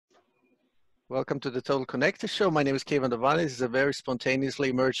Welcome to the Total Connector Show. My name is Keyvan Davani. This is a very spontaneously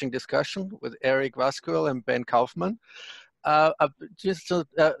emerging discussion with Eric Voskuil and Ben Kaufman.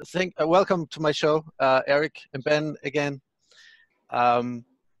 Welcome to my show, Eric and Ben again.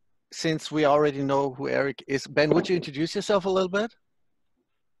 Since we already know who Eric is, Ben, would you introduce yourself a little bit?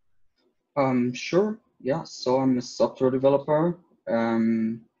 Sure. Yeah. So I'm a software developer,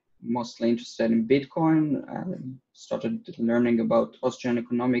 mostly interested in Bitcoin. Started learning about Austrian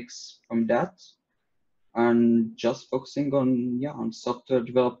economics from that, and just focusing on software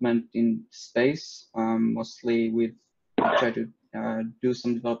development in space. Mostly I try to do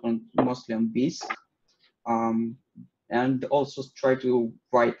some development mostly on BISC, and also try to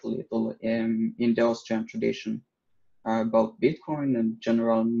write a little in the Austrian tradition about Bitcoin and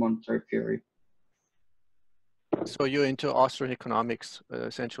general monetary theory. So you're into Austrian economics,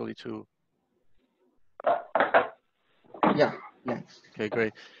 essentially, too. Yeah. Okay,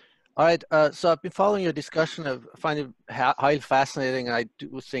 great. All right. So I've been following your discussion. I find it highly fascinating, and I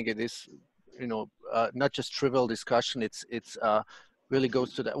do think it is, not just trivial discussion. It's really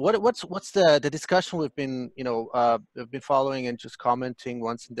goes to that. What's the discussion we've been following and just commenting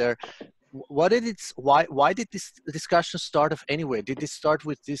once in there. Why did this discussion start off anyway? Did this start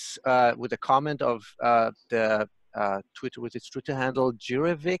with this with a comment of the Twitter with its Twitter handle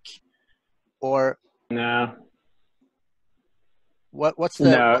Jirevic, or no? What's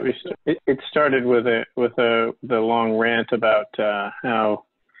the? No, it started with the long rant about how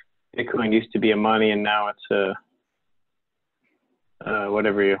Bitcoin used to be a money and now it's a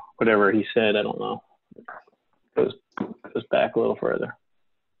whatever he said. I don't know. Goes back a little further.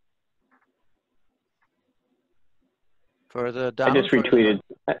 Further down. I just retweeted.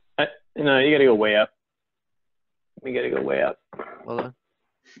 No, you got to go way up. We got to go way up. Hold on.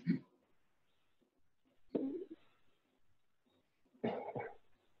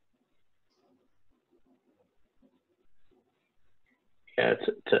 Yeah,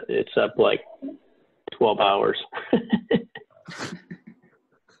 it's up like 12 hours.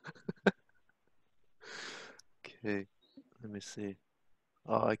 Okay, let me see.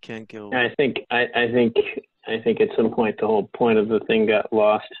 Oh, I can't go. I think at some point the whole point of the thing got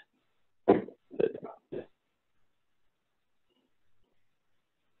lost.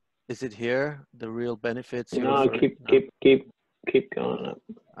 Is it here? The real benefits? No, keep going up.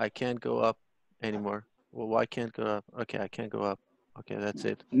 I can't go up anymore. Well, why can't go up? Okay, I can't go up. Okay, that's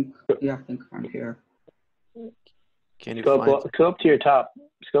it. I think I'm here. Can you go up to your top?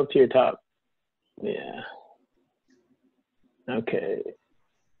 Let's go up to your top. Yeah. Okay.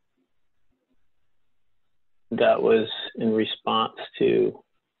 That was in response to.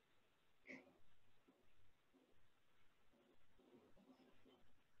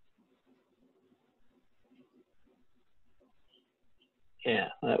 Yeah,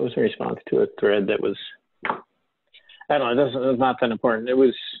 that was in response to a thread that was. I don't know. It's not that important. It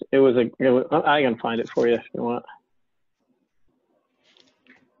was. I can find it for you if you want.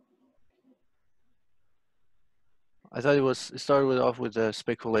 I thought it started off with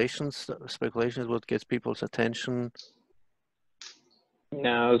speculations. Speculations what gets people's attention.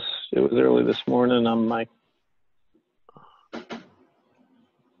 No, it was early this morning on my.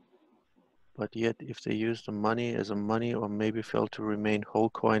 But yet, if they use the money as a money, or maybe fail to remain whole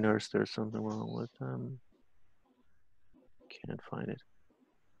coiners, there's something wrong with them. Can't find it.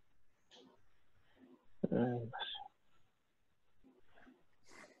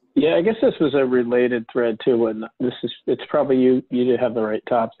 Yeah, I guess this was a related thread too. And it's probably you did have the right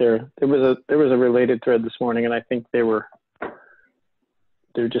top there. There was a related thread this morning, and I think they're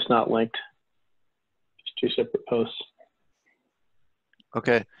just not linked. Just two separate posts.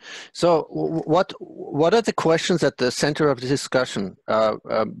 Okay, so what are the questions at the center of the discussion,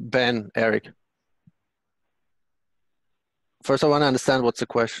 Ben, Eric? First, I want to understand what the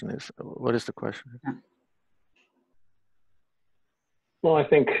question is. What is the question? Well, I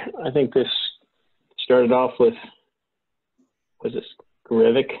think this started off with, was this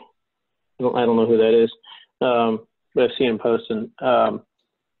Revic? I don't know who that is, but I've seen him posting.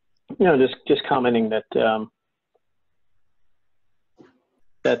 Just commenting that the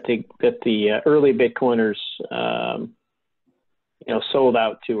early Bitcoiners, sold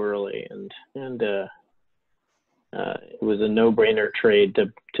out too early, and it was a no-brainer trade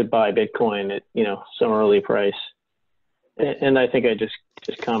to buy Bitcoin at some early price. And I think I just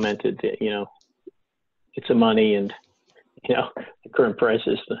commented that it's a money, and the current price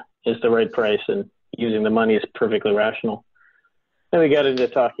is the right price, and using the money is perfectly rational. Then we got into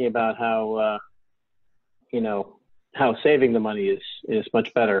talking about how how saving the money is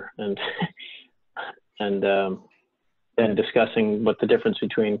much better, and then discussing what the difference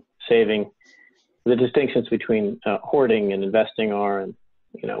between saving the distinctions between hoarding and investing are, and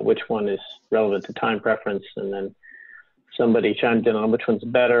you know, which one is relevant to time preference, and then somebody chimed in on which one's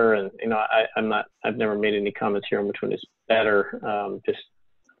better. And you know, I've never made any comments here on which one is better.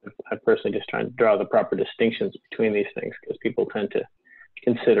 I personally just trying to draw the proper distinctions between these things, because people tend to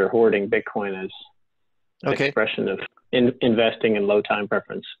consider hoarding Bitcoin as an expression of investing in low time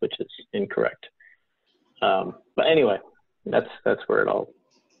preference, which is incorrect. But anyway, that's where it all.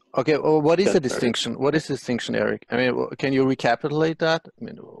 Okay. Well, what is the distinction? What is the distinction, Eric? I mean, can you recapitulate that? I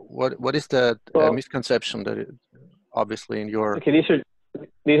mean, what is the misconception that obviously in your? Okay,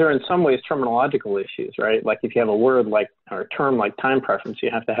 these are in some ways terminological issues, right? Like if you have a word like, or a term like time preference, you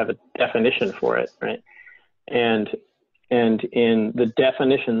have to have a definition for it, right? And in the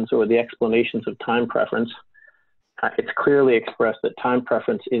definitions or the explanations of time preference, it's clearly expressed that time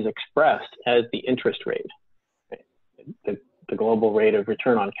preference is expressed as the interest rate, right? The global rate of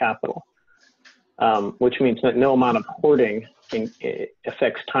return on capital, which means that no amount of hoarding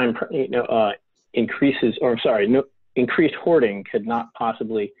affects time, increases, or sorry, no, increased hoarding could not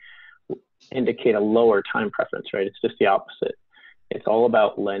possibly indicate a lower time preference, right? It's just the opposite. It's all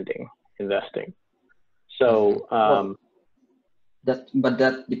about lending, investing. So, but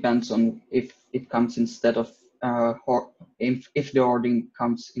that depends on if it comes instead of if the hoarding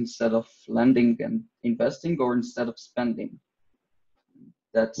comes instead of lending and investing, or instead of spending.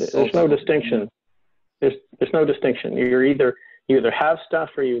 There's no distinction. There's no distinction. You either have stuff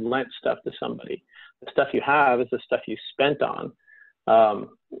or you lent stuff to somebody. The stuff you have is the stuff you spent on.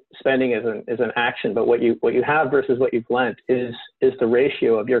 Spending is an action, but what you have versus what you've lent is the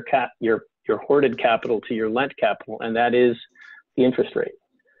ratio of your hoarded capital to your lent capital, and that is the interest rate.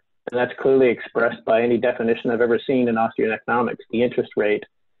 And that's clearly expressed by any definition I've ever seen in Austrian economics. The interest rate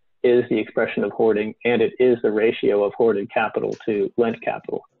is the expression of hoarding, and it is the ratio of hoarded capital to lent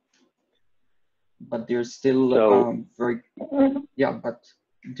capital. But there's still but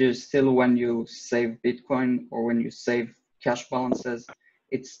there's still, when you save Bitcoin or when you save cash balances,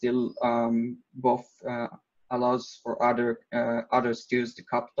 it still both allows for others to use the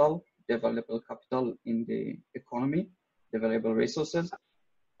capital, the available capital in the economy, the available resources,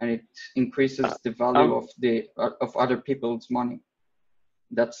 and it increases the value of other people's money.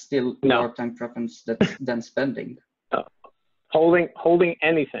 That's still more time preference than spending. Holding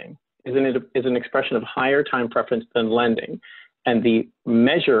anything is an expression of higher time preference than lending, and the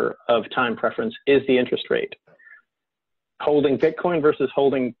measure of time preference is the interest rate. Holding Bitcoin versus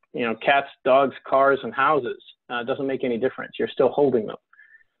holding, you know, cats, dogs, cars, and houses doesn't make any difference. You're still holding them.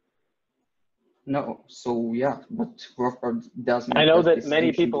 No, so yeah, but Rothbard doesn't. I know that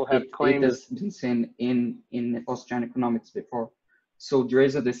many people have claimed it has been seen in Austrian economics before. So there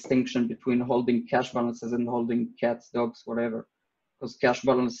is a distinction between holding cash balances and holding cats, dogs, whatever, because cash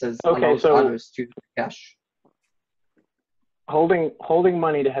balances allows others to cash. Holding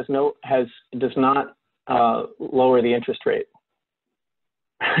money does not lower the interest rate.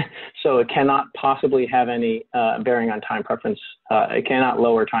 So it cannot possibly have any bearing on time preference. It cannot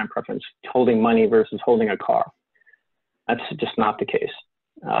lower time preference, holding money versus holding a car. That's just not the case.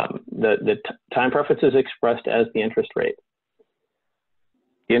 The time preference is expressed as the interest rate.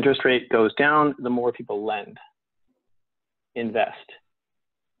 The interest rate goes down the more people lend, invest.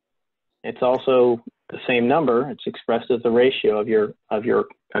 It's also the same number. It's expressed as the ratio of your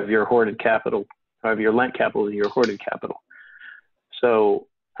hoarded capital, of your lent capital to your hoarded capital. So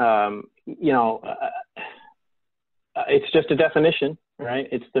it's just a definition, right?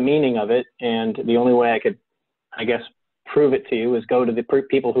 It's the meaning of it, and the only way I could, I guess, prove it to you is go to the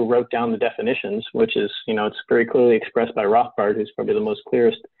people who wrote down the definitions, which is, you know, it's very clearly expressed by Rothbard, who's probably the most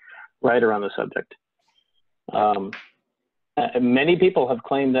clearest writer on the subject. Many people have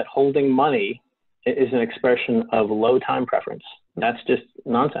claimed that holding money is an expression of low time preference. That's just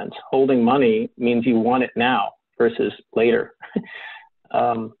nonsense. Holding money means you want it now versus later.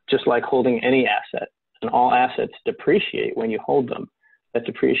 Just like holding any asset, and all assets depreciate when you hold them. That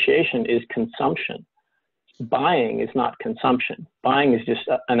depreciation is consumption. Buying is not consumption. Buying is just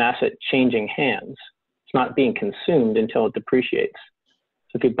an asset changing hands. It's not being consumed until it depreciates.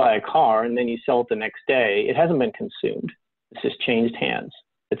 So if you buy a car and then you sell it the next day, it hasn't been consumed. It's just changed hands.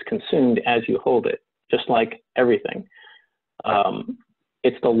 It's consumed as you hold it, just like everything.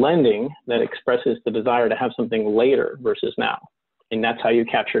 It's the lending that expresses the desire to have something later versus now. And that's how you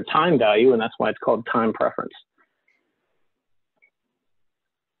capture time value, and that's why it's called time preference.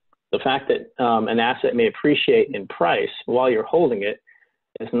 The fact that an asset may appreciate in price while you're holding it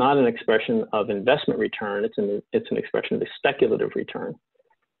is not an expression of investment return. It's an expression of a speculative return.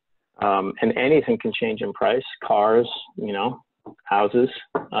 And anything can change in price. Cars, you know, houses,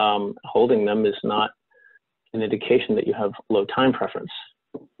 holding them is not an indication that you have low time preference.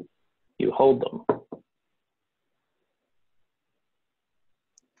 You hold them.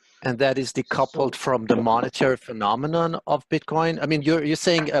 And that is decoupled from the monetary phenomenon of Bitcoin. I mean, you're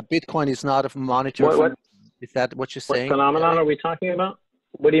saying Bitcoin is not a monetary phenomenon. Is that what you're saying? What phenomenon are we talking about?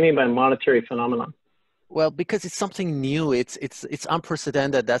 What do you mean by monetary phenomenon? Well, because it's something new. It's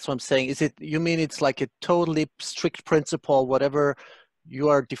unprecedented. That's what I'm saying. Is it? You mean it's like a totally strict principle, whatever you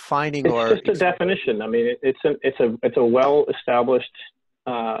are defining, or it's just a definition. I mean, it's a well-established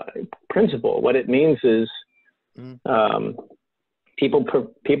principle. What it means is people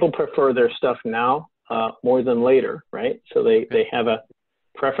prefer their stuff now more than later, right? So they have a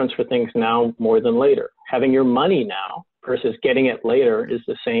preference for things now more than later. Having your money now versus getting it later is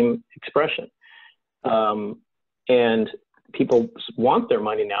the same expression. And people want their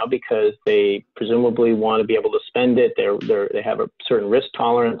money now because they presumably want to be able to spend it. They have a certain risk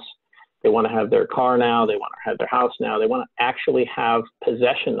tolerance. They want to have their car now. They want to have their house now. They want to actually have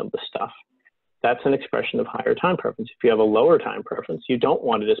possession of the stuff. That's an expression of higher time preference. If you have a lower time preference, you don't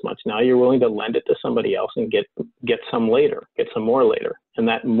want it as much now. You're willing to lend it to somebody else and get some later, get some more later. And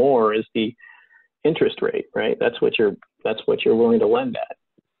that more is the interest rate, right? That's what you're willing to lend at.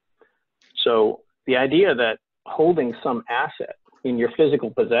 So the idea that holding some asset in your physical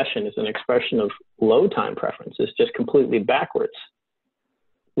possession is an expression of low time preference is just completely backwards.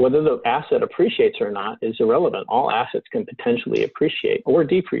 Whether the asset appreciates or not is irrelevant. All assets can potentially appreciate or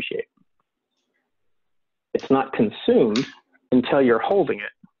depreciate. It's not consumed until you're holding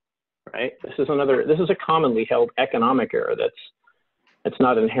it, right? This is a commonly held economic error that's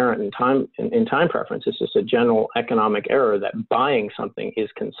not inherent in time preference. It's just a general economic error that buying something is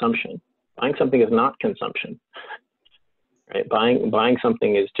consumption. Buying something is not consumption, right? Buying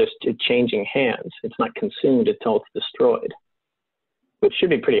something is just changing hands. It's not consumed until it's destroyed, which should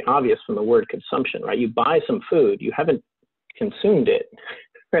be pretty obvious from the word consumption, right? You buy some food, you haven't consumed it,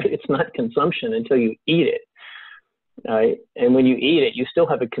 right? It's not consumption until you eat it, right? And when you eat it, you still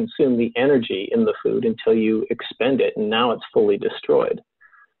haven't consumed the energy in the food until you expend it, and now it's fully destroyed.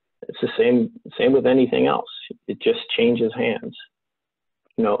 It's the same with anything else. It just changes hands.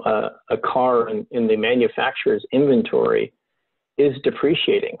 You know, a car in the manufacturer's inventory is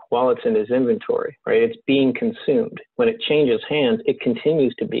depreciating while it's in his inventory, right? It's being consumed. When it changes hands, it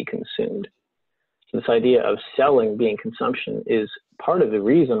continues to be consumed. So this idea of selling being consumption is part of the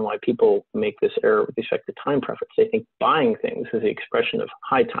reason why people make this error with respect to time preference. They think buying things is the expression of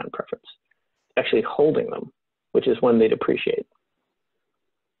high time preference. Actually holding them, which is when they depreciate.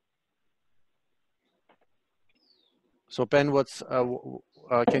 So Ben,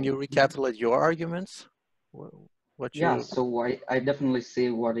 can you recapitulate your arguments? So I definitely see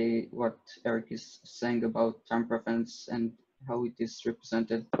what Eric is saying about time preference and how it is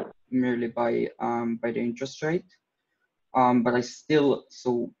represented merely by the interest rate. But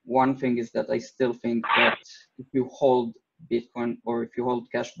one thing is that I still think that if you hold Bitcoin or if you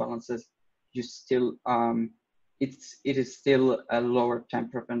hold cash balances, you still it is still a lower time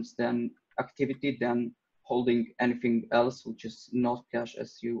preference than activity than holding anything else which is not cash,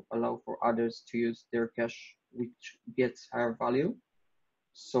 as you allow for others to use their cash, which gets higher value.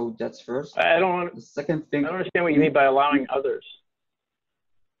 So that's first. The second thing, I don't understand what you mean by allowing others.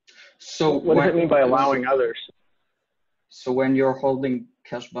 So what does it mean by allowing others? So when you're holding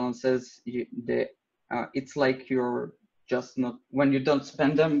cash balances, it's like you're just not, when you don't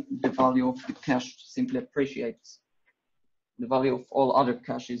spend them, the value of the cash simply appreciates. The value of all other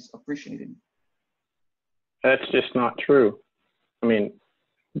cash is appreciating. That's just not true. I mean,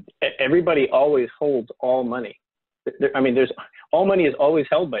 everybody always holds all money. All money is always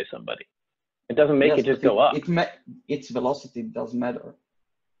held by somebody. It doesn't make it just go up. Its velocity does matter.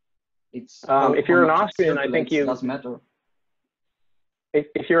 If you're an Austrian, I think does matter.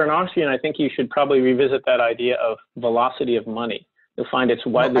 If you're an Austrian, I think you should probably revisit that idea of velocity of money. You'll find it's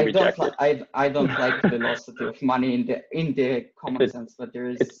widely rejected. I don't like velocity of money in the common sense, but there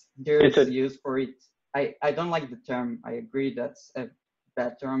is a use for it. I don't like the term. I agree that's a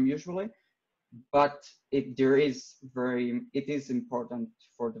bad term usually, but it is important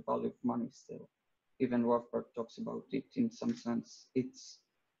for the value of money still. Even Rothbard talks about it in some sense. It's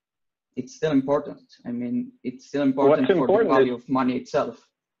still important. I mean, it's still important for the value of money itself.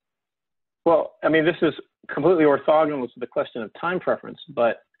 Well, I mean, this is completely orthogonal to the question of time preference,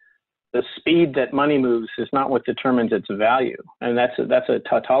 but the speed that money moves is not what determines its value. And that's a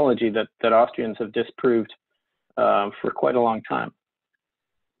tautology that Austrians have disproved for quite a long time.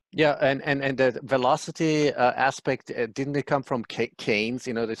 Yeah, and the velocity aspect, didn't it come from Keynes,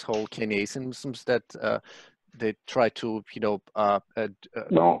 this whole Keynesianism that they try to, you know,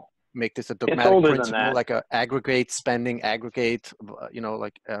 Well, make this a it's dogmatic older than principle, that. like a aggregate spending, aggregate, you know,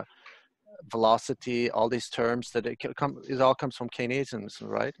 like velocity, all these terms that it all comes from Keynesianism,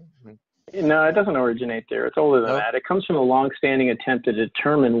 right? I mean, No, it doesn't originate there. It's older than no? that. It comes from a long-standing attempt to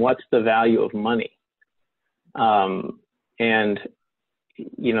determine what's the value of money. And,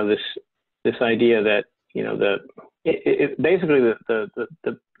 you know, this idea that, you know, basically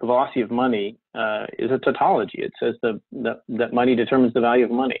the velocity of money is a tautology. It says that money determines the value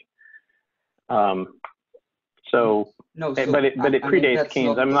of money. So, No, but so it I mean, predates that's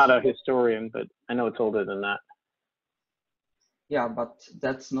Keynes. not, I'm not a historian, but I know it's older than that. yeah, but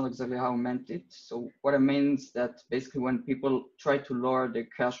that's not exactly how I meant it. So what I mean is that basically when people try to lower their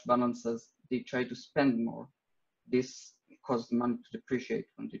cash balances, they try to spend more. This causes money to depreciate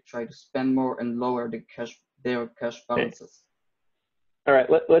when they try to spend more and lower their cash balances. All right,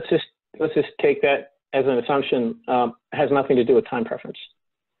 let's just take that as an assumption. It has nothing to do with time preference,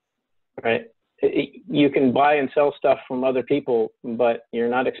 right? You can buy and sell stuff from other people, but you're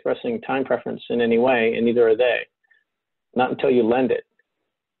not expressing time preference in any way, and neither are they. Not until you lend it.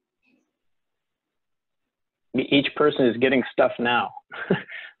 Each person is getting stuff now.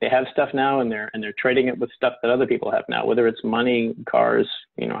 They have stuff now, and they're trading it with stuff that other people have now. Whether it's money, cars,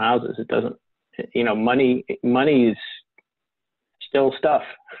 you know, houses. It doesn't. You know, money is still stuff,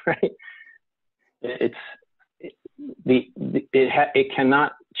 right? It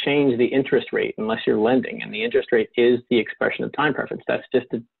cannot change the interest rate unless you're lending, and the interest rate is the expression of time preference. That's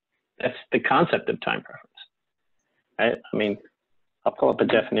the concept of time preference. Right? I mean, I'll pull up a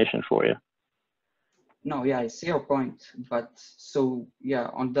definition for you. No, yeah, I see your point, but so yeah,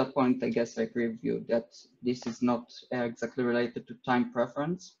 on that point, I guess I agree with you that this is not exactly related to time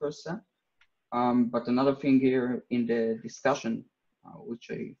preference per se. But another thing here in the discussion, which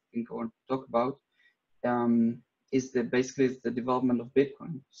I think I want to talk about, is basically the development of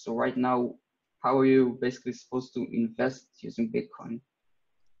Bitcoin. So right now, how are you basically supposed to invest using Bitcoin?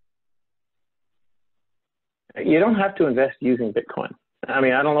 You don't have to invest using Bitcoin. I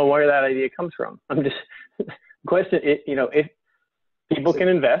mean, I don't know where that idea comes from. I'm just question. You know, if people can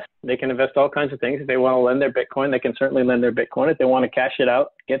invest, they can invest all kinds of things. If they want to lend their Bitcoin, they can certainly lend their Bitcoin. If they want to cash it out,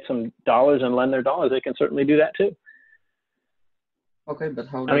 get some dollars and lend their dollars, they can certainly do that too. Okay, but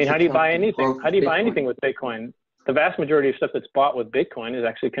how? I mean, how do you buy anything? How do you buy anything with Bitcoin? The vast majority of stuff that's bought with Bitcoin is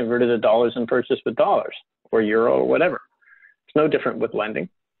actually converted to dollars and purchased with dollars or euro or whatever. It's no different with lending.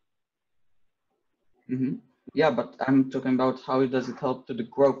 Mm-hmm. Yeah, but I'm talking about how does it help to the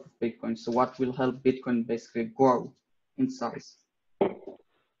growth of Bitcoin? So what will help Bitcoin basically grow in size?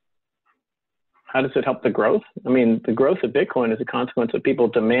 How does it help the growth? I mean, the growth of Bitcoin is a consequence of people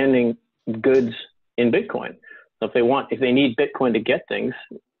demanding goods in Bitcoin. So if they need Bitcoin to get things,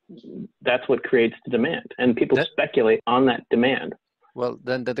 that's what creates the demand. And people speculate on that demand. Well,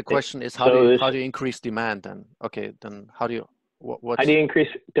 then the question is, how do you increase demand then? Okay, then how do you, how do you increase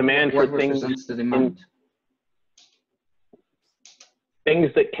demand for things? The demand?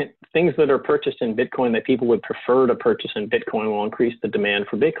 Things that are purchased in Bitcoin that people would prefer to purchase in Bitcoin will increase the demand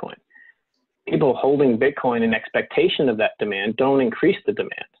for Bitcoin. People holding Bitcoin in expectation of that demand don't increase the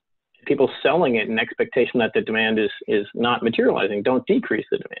demand. People selling it in expectation that the demand is not materializing don't decrease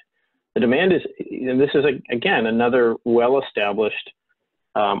the demand. The demand is, and this is again another well-established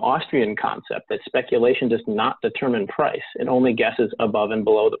Austrian concept that speculation does not determine price. It only guesses above and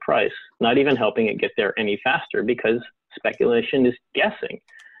below the price, not even helping it get there any faster because speculation is guessing.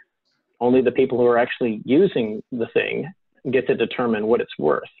 Only the people who are actually using the thing get to determine what it's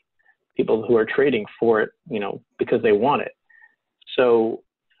worth. People who are trading for it, you know, because they want it. So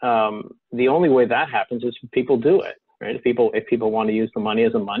the only way that happens is if people do it, right? If people want to use the money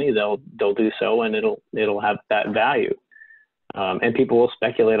as a money, they'll do so, and it'll have that value. And people will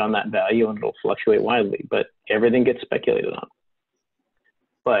speculate on that value, and it'll fluctuate widely. But everything gets speculated on.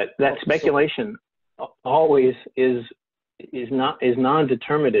 But that speculation always is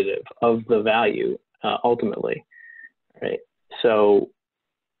non-determinative of the value ultimately, right? So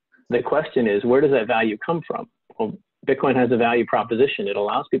the question is, where does that value come from? Well, Bitcoin has a value proposition. It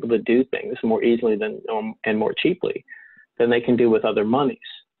allows people to do things more easily and more cheaply than they can do with other monies.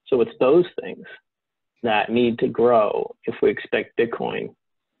 So it's those things that need to grow if we expect Bitcoin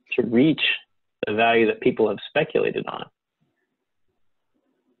to reach the value that people have speculated on.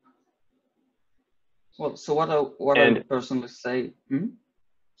 Well, so what I would personally say,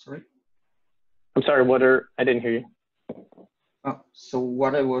 sorry? I'm sorry, I didn't hear you. So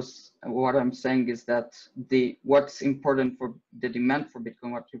what I'm saying is that what's important for the demand for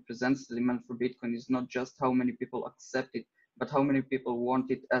Bitcoin, what represents the demand for Bitcoin is not just how many people accept it, but how many people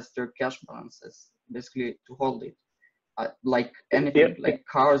want it as their cash balances, basically to hold it? Like anything, like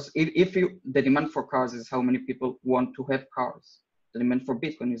cars. If you, the demand for cars is how many people want to have cars. The demand for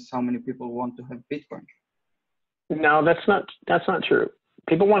Bitcoin is how many people want to have Bitcoin. No, that's not true.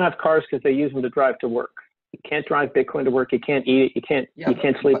 People want to have cars because they use them to drive to work. You can't drive Bitcoin to work. You can't eat it. You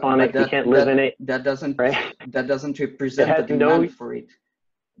can't sleep on it. You can't live in it. That doesn't right? That doesn't represent the demand for it.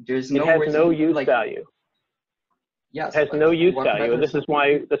 There's no it has reason, no use like, value. Yes, it has no use value. And this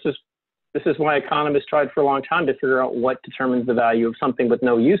is why economists tried for a long time to figure out what determines the value of something with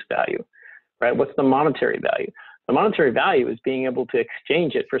no use value, right? What's the monetary value? The monetary value is being able to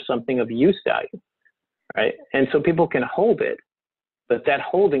exchange it for something of use value, right? And so people can hold it, but that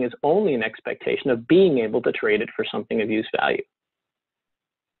holding is only an expectation of being able to trade it for something of use value,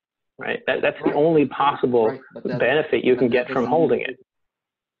 right? That's the only possible benefit you can get from holding it.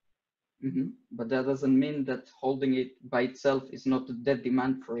 But that doesn't mean that holding it by itself is not that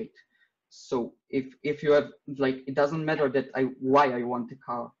demand for it. So if you have, like, it doesn't matter that why I want a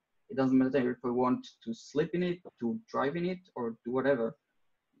car. It doesn't matter if I want to sleep in it, to drive in it, or do whatever.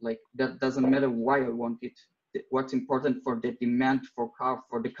 Like, that doesn't matter why I want it. What's important for the demand for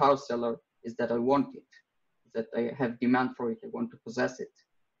the car seller is that I want it, that I have demand for it, I want to possess it.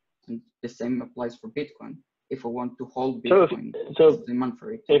 And the same applies for Bitcoin. If I want to hold Bitcoin, there's demand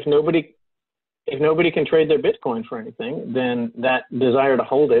for it. If nobody can trade their Bitcoin for anything, then that desire to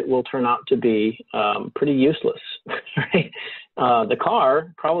hold it will turn out to be pretty useless, right? The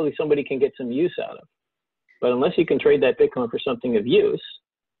car, probably somebody can get some use out of, but unless you can trade that Bitcoin for something of use,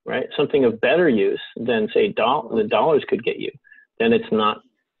 right? Something of better use than, say, the dollars could get you, then it's not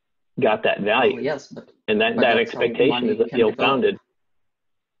got that value. Well, yes, and that expectation is ill-founded.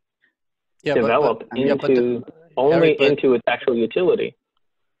 Develop into its actual utility.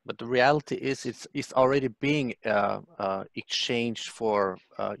 But the reality is, it's already being exchanged for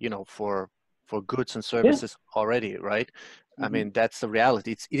for goods and services already, right? I mean, that's the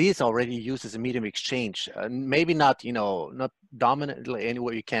reality. It is already used as a medium of exchange. Maybe not, not dominantly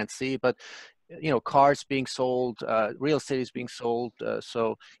anywhere you can't see, but cars being sold, real estate is being sold.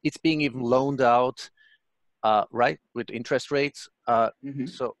 So it's being even loaned out, right, with interest rates.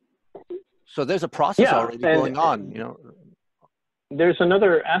 So there's a process already going on, There's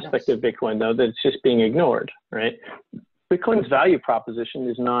another aspect of Bitcoin, though, that's just being ignored, right? Bitcoin's value proposition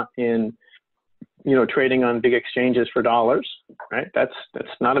is not in, trading on big exchanges for dollars, right? That's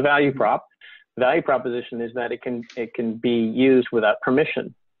not a value prop. The value proposition is that it can be used without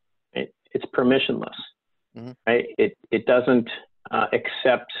permission. Right? It's permissionless, right? It doesn't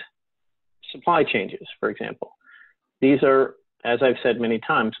accept supply changes, for example. These are, as I've said many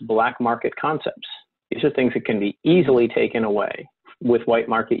times, black market concepts. These are things that can be easily taken away with white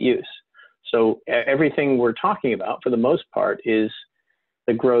market use. So everything we're talking about, for the most part, is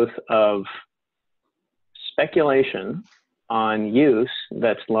the growth of speculation on use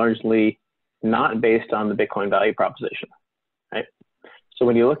that's largely not based on the Bitcoin value proposition, right? So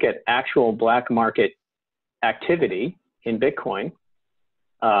when you look at actual black market activity in Bitcoin,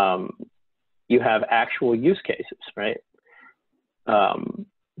 you have actual use cases, right?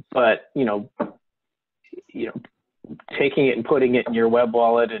 But taking it and putting it in your web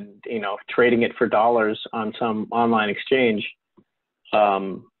wallet and trading it for dollars on some online exchange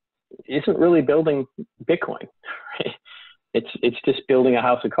isn't really building Bitcoin, right? It's just building a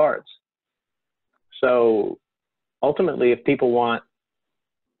house of cards. So ultimately, if people want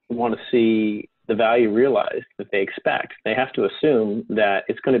to see the value realized that they expect, they have to assume that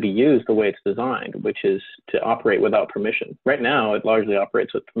it's going to be used the way it's designed, which is to operate without permission. Right now, it largely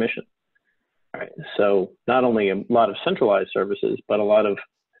operates with permission. Right. So not only a lot of centralized services, but a lot of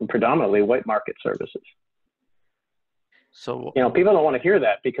predominantly white market services. So people don't want to hear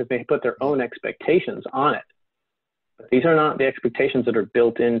that because they put their own expectations on it. But these are not the expectations that are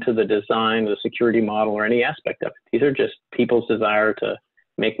built into the design, the security model, or any aspect of it. These are just people's desire to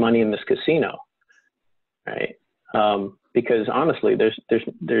make money in this casino, right? Because honestly, there's just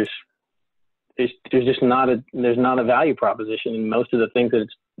not a value proposition in most of the things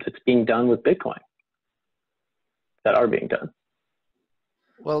that's being done with Bitcoin, that are being done.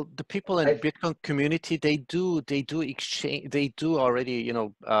 Well, the people in the Bitcoin community, they do exchange, they do already,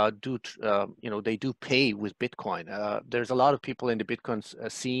 they do pay with Bitcoin. There's a lot of people in the Bitcoin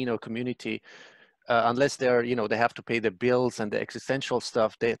scene or community, unless they're, they have to pay their bills and the existential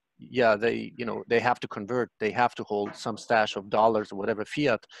stuff, they have to convert, they have to hold some stash of dollars or whatever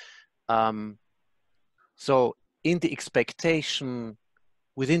fiat. So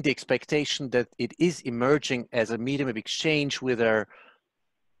within the expectation that it is emerging as a medium of exchange with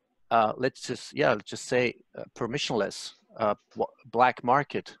let's just say permissionless, black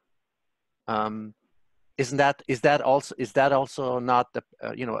market. Is that also not the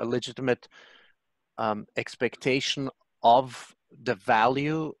a legitimate expectation of the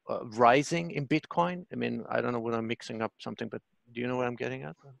value rising in Bitcoin? I mean, I don't know when I'm mixing up something, but do you know what I'm getting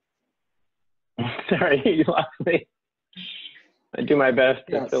at? Sorry, you lost me. I do my best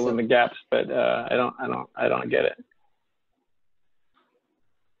to fill in the gaps, but I don't get it.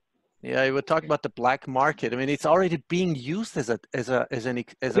 Yeah, you were talking about the black market. I mean, it's already being used as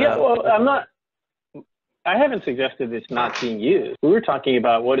well, I'm not. I haven't suggested it's not being used. We were talking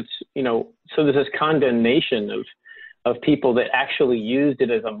about what it's, so there's this condemnation of people that actually used it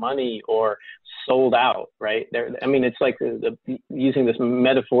as a money or sold out, right? I mean, it's like using this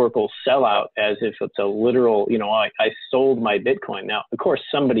metaphorical sellout as if it's a literal, I sold my Bitcoin. Now, of course,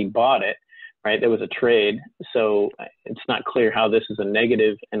 somebody bought it, right? There was a trade. So it's not clear how this is a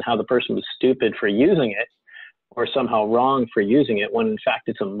negative and how the person was stupid for using it or somehow wrong for using it when in fact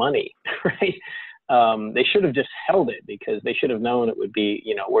it's a money, right? They should have just held it because they should have known it would be,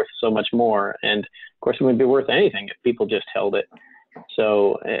 worth so much more. And of course, it wouldn't be worth anything if people just held it.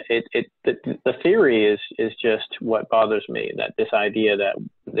 So the theory is just what bothers me, that this idea that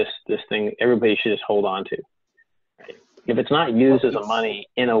this thing everybody should just hold on to. Right? If it's not used as a money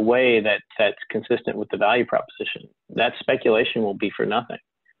in a way that's consistent with the value proposition, that speculation will be for nothing.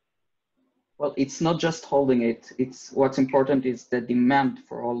 Well, it's not just holding it. It's what's important is the demand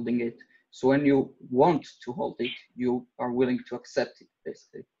for holding it. So when you want to hold it, you are willing to accept it,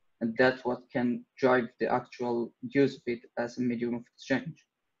 basically. And that's what can drive the actual use of it as a medium of exchange.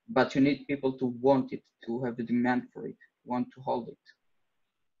 But you need people to want it, to have the demand for it, want to hold it.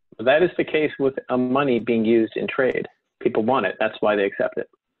 That is the case with money being used in trade. People want it. That's why they accept it.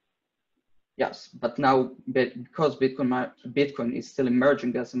 Yes, but now because Bitcoin is still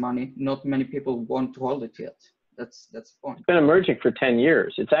emerging as money, not many people want to hold it yet. That's the point. It's been emerging for 10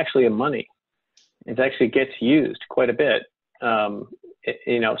 years. It's actually a money. It actually gets used quite a bit. Some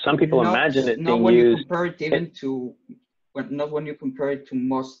people imagine it being when used. You compare it even not when you compare it to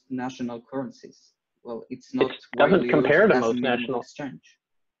most national currencies. Well, it's not. It doesn't compare to most national exchange.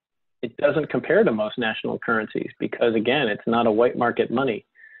 It doesn't compare to most national currencies because again, it's not a white market money.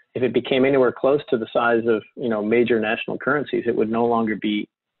 If it became anywhere close to the size of major national currencies, it would no longer be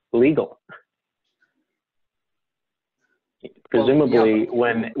legal. Presumably,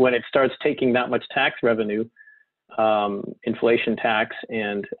 when it starts taking that much tax revenue, inflation tax,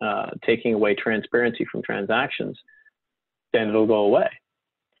 and taking away transparency from transactions, then it'll go away.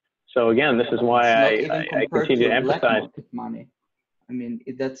 So again, this is why I continue to emphasize money. I mean,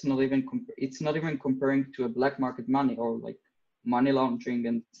 that's not even it's not even comparing to a black market money or like money laundering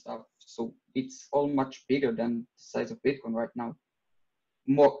and stuff. So it's all much bigger than the size of Bitcoin right now.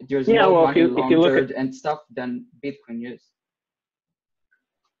 There's more money laundered and stuff than Bitcoin used.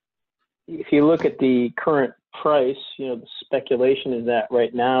 If you look at the current price, the speculation is that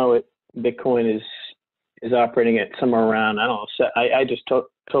right now Bitcoin is operating at somewhere around, I don't know, I just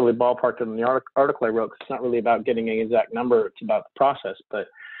totally ballparked it in the article I wrote because it's not really about getting an exact number, it's about the process. But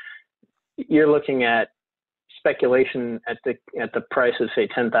you're looking at speculation at the price of say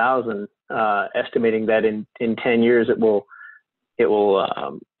 10,000, estimating that in 10 years it will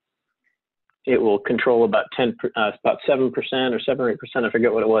control about 7% or 7 or 8%, I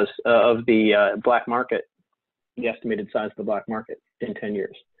forget what it was, of the black market, the estimated size of the black market in 10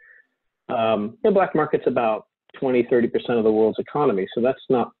 years. The black market's about 20–30% of the world's economy, so that's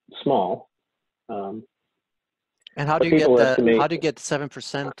not small. And how do you get the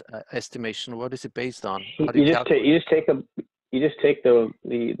 7% estimation? What is it based on? You just take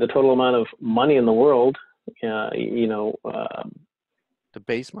the total amount of money in the world. The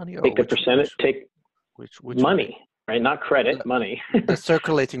base money, or take the percentage. Take which money, right? Not credit, money. The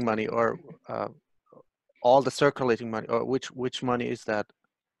circulating money, or all the circulating money, or which money is that?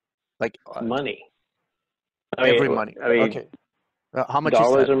 Like money. Every money. Okay. How much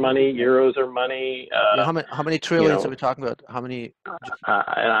dollars is that? Are money? Euros are money? How many trillions are we talking about? How many?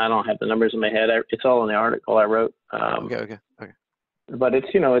 I don't have the numbers in my head. It's all in the article I wrote. Okay. But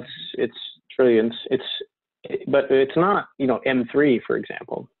it's it's trillions. But it's not M3, for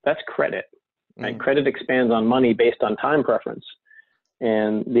example. That's credit. Right? Credit expands on money based on time preference,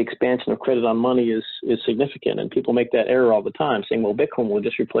 and the expansion of credit on money is significant. And people make that error all the time, saying, "Well, Bitcoin will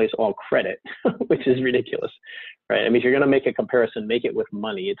just replace all credit," which is ridiculous, right? I mean, if you're going to make a comparison, make it with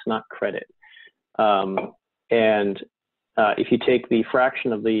money. It's not credit. If you take the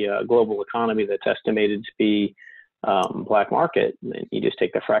fraction of the global economy that's estimated to be black market, and you just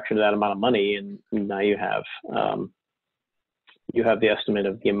take the fraction of that amount of money, and now you have the estimate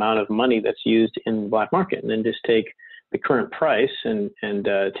of the amount of money that's used in the black market, and then just take the current price and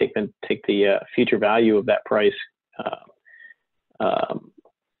take the future value of that price,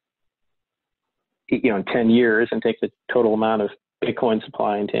 in 10 years, and take the total amount of Bitcoin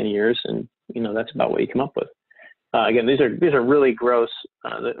supply in 10 years, and that's about what you come up with. Again, these are really gross.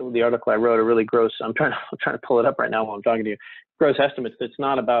 The article I wrote are really gross. I'm trying to pull it up right now while I'm talking to you. Gross estimates. It's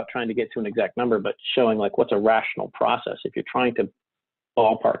not about trying to get to an exact number, but showing like what's a rational process. If you're trying to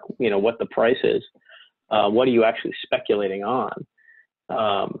ballpark, what the price is, what are you actually speculating on?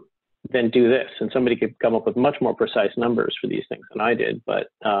 Then do this, and somebody could come up with much more precise numbers for these things than I did. But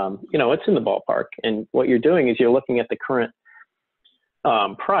it's in the ballpark. And what you're doing is you're looking at the current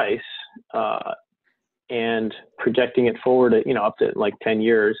price and projecting it forward, up to like 10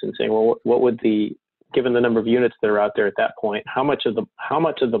 years, and saying, well, what would given the number of units that are out there at that point, how much of the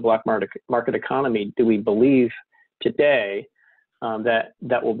black market economy do we believe today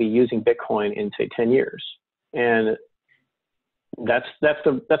that will be using Bitcoin in, say, 10 years? And that's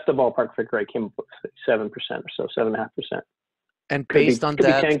the ballpark figure I came up with, 7% or so, 7.5%. And based on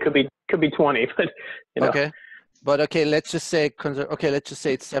that, could be 10, could be 20, but okay. But okay, let's just say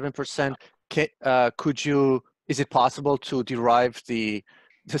it's 7%. Is it possible to derive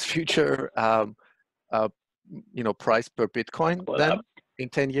this future price per Bitcoin then in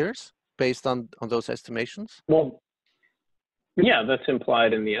 10 years based on those estimations? Well, yeah, that's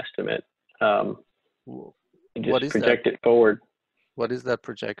implied in the estimate. What is project that? It forward. What is that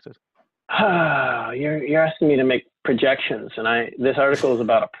projected? You're asking me to make projections, and this article is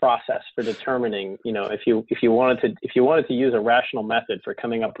about a process for determining, if you wanted to use a rational method for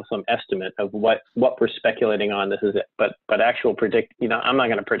coming up with some estimate of what we're speculating on. This is it. But actual predict, I'm not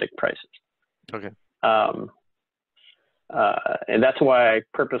going to predict prices. Okay. And that's why I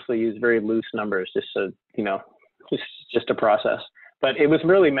purposely use very loose numbers, just so just a process. But it was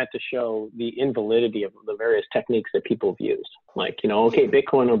really meant to show the invalidity of the various techniques that people have used. Like, okay,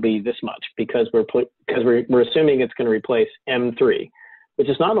 Bitcoin will be this much because we're assuming it's going to replace M3, which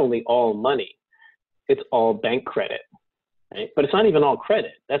is not only all money, it's all bank credit, right? But it's not even all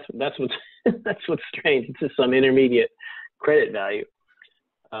credit. That's what's that's what's strange. It's just some intermediate credit value.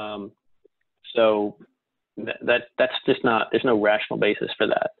 So that's just not. There's no rational basis for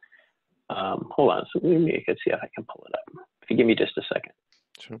that. Hold on. So maybe I could see if I can pull it up. If you give me just a second.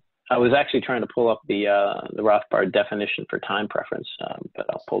 Sure. I was actually trying to pull up the Rothbard definition for time preference, but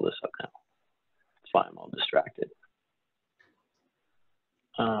I'll pull this up now. That's why I'm all distracted.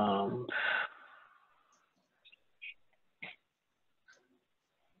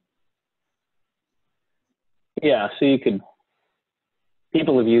 Yeah, so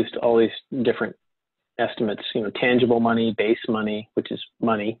people have used all these different estimates, tangible money, base money, which is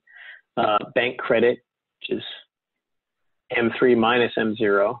money, bank credit, which is M3 minus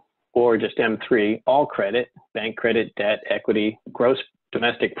M0, or just M3, all credit, bank credit, debt, equity, gross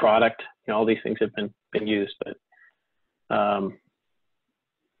domestic product. All these things have been used. But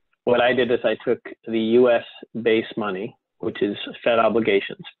what I did is I took the U.S. base money, which is Fed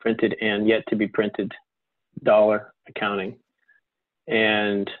obligations, printed and yet to be printed dollar accounting,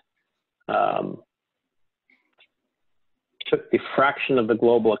 and took the fraction of the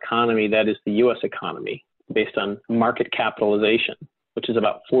global economy that is the U.S. economy based on market capitalization, which is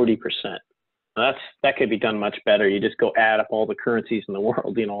about 40%. Now that could be done much better. You just go add up all the currencies in the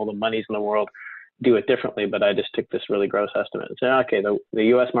world, all the monies in the world, do it differently. But I just took this really gross estimate and said, okay, the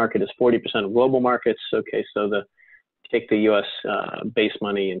U.S. market is 40% of global markets. Okay, so take the U.S. base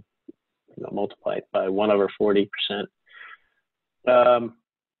money and multiply it by 1/40%.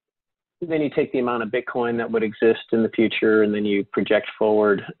 Then you take the amount of Bitcoin that would exist in the future, and then you project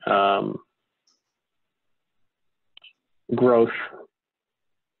forward growth,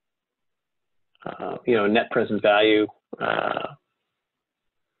 net present value,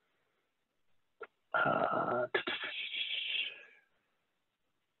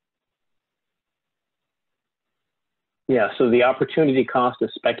 yeah, so the opportunity cost of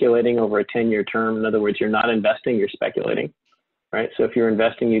speculating over a 10-year term. In other words, you're not investing, you're speculating, right? So if you're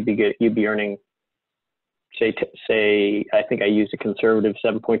investing, you'd be earning, say, I think I used a conservative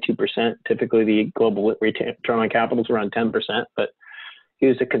 7.2%. Typically, the global return on capital is around 10%, but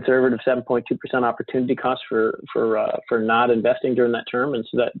used a conservative 7.2% opportunity cost for not investing during that term, and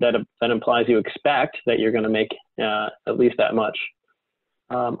so that implies you expect that you're going to make at least that much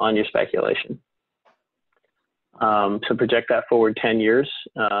on your speculation. To project that forward 10 years,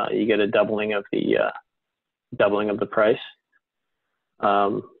 you get a doubling of the price.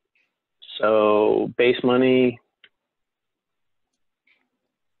 So base money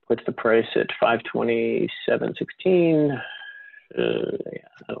puts the price at 527.16. Yeah,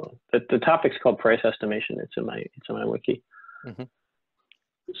 I don't know. The topic's called price estimation. It's in my wiki. Mm-hmm.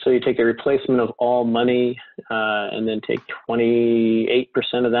 So you take the replacement of all money, and then take 28%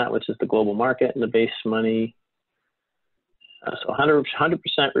 of that, which is the global market, and the base money. So 100%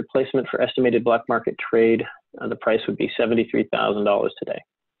 replacement for estimated black market trade. The price would be $73,000 today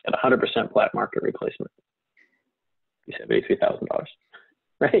at 100% black market replacement. $73,000,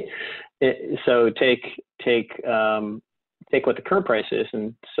 right? So take what the current price is,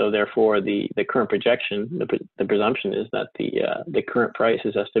 and so therefore the current projection, the presumption is that the current price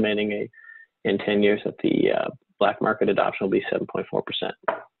is estimating in 10 years that the black market adoption will be 7.4%.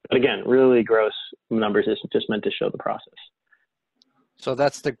 But again, really gross numbers. Is just meant to show the process. So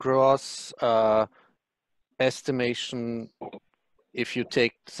that's the gross estimation. If you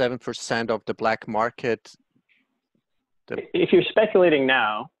take 7% of the black market. If you're speculating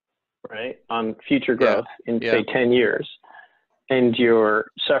now, right, on future growth in say 10 years, and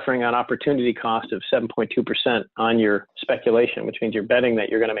you're suffering an opportunity cost of 7.2% on your speculation, which means you're betting that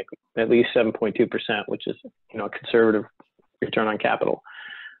you're going to make at least 7.2%, which is, you know, a conservative return on capital,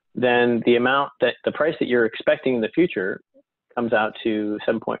 then the amount that the price that you're expecting in the future comes out to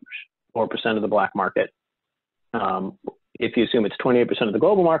 7.4% of the black market. If you assume it's 28% of the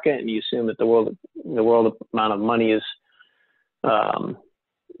global market, and you assume that the world amount of money is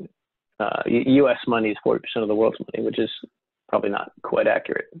U.S. money is 40% of the world's money, which is probably not quite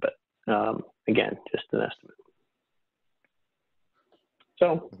accurate, but again, just an estimate.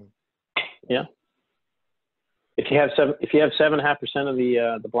 So, yeah, if you have 7.5% of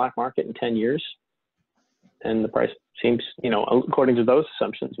the black market in 10 years, and the price seems, you know, according to those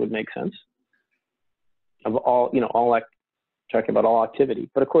assumptions, would make sense. Of all, you know, talking about all activity,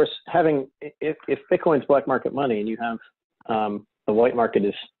 but of course, if Bitcoin's black market money, and you have the white market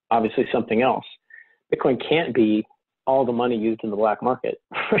is obviously something else, Bitcoin can't be all the money used in the black market,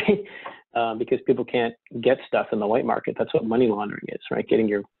 right? Because people can't get stuff in the white market. That's what money laundering is, right? Getting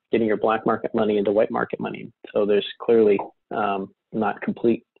your black market money into white market money. So there's clearly not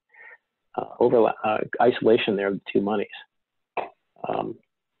complete overlap, isolation there of the two monies.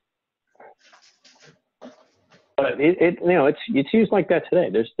 But you know, it's used like that today.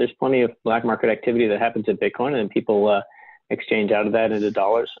 There's plenty of black market activity that happens at Bitcoin, and people exchange out of that into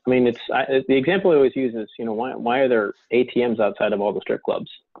dollars. I mean, the example I always use is, you know, why are there ATMs outside of all the strip clubs,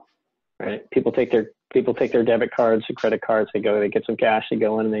 right? People take their debit cards and credit cards. They get some cash. They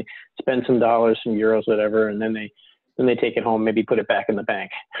go in and they spend some dollars, some euros, whatever, and then they take it home, maybe put it back in the bank,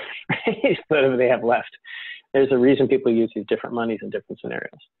 right? Whatever they have left. There's a reason people use these different monies in different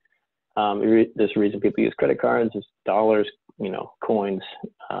scenarios. There's a reason people use credit cards, it's dollars, you know, coins,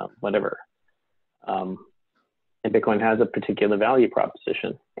 whatever. And Bitcoin has a particular value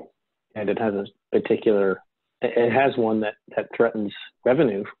proposition, and it has one that threatens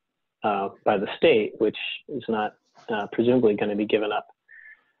revenue by the state, which is not presumably going to be given up.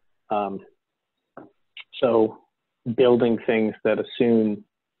 So building things that assume,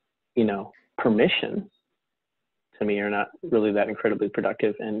 you know, permission, to me, are not really that incredibly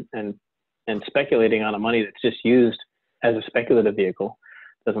productive, and speculating on a money that's just used as a speculative vehicle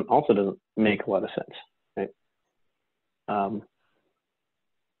doesn't make a lot of sense, right?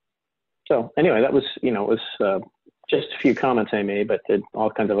 So anyway, that was, you know, it was just a few comments I made, but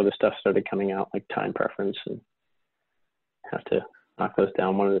all kinds of other stuff started coming out, like time preference, and have to knock those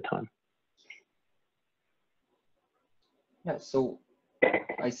down one at a time. Yeah, so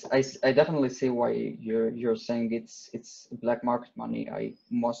I definitely see why you're saying it's black market money. I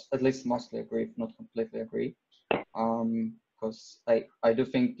at least mostly agree, if not completely agree, because I do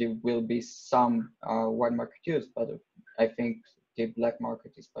think there will be some white market use, but I think the black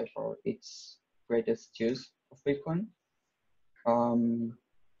market is by far its greatest use of Bitcoin.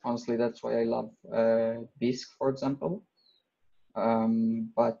 Honestly, that's why I love BISC, for example.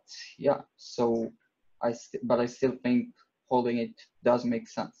 But yeah, so I still think holding it does make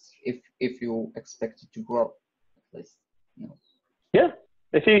sense if you expect it to grow, at least, you know. Yeah,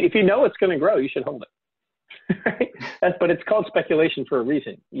 if you know it's going to grow, you should hold it. Right? But it's called speculation for a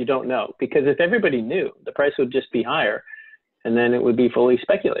reason. You don't know, because if everybody knew, the price would just be higher, and then it would be fully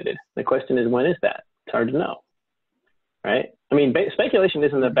speculated. The question is, when is that? It's hard to know, right? I mean, speculation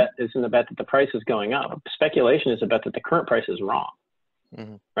isn't a bet that the price is going up. Speculation is a bet that the current price is wrong,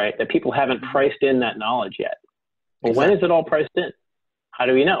 right? That people haven't priced in that knowledge yet. Well, when is it all priced in? How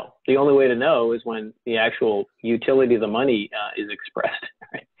do we know? The only way to know is when the actual utility of the money is expressed,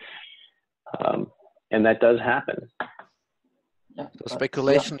 right? And that does happen. Yeah, so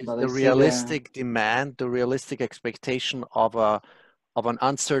speculation is the realistic demand, the realistic expectation of an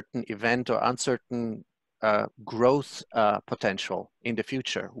uncertain event or uncertain growth potential in the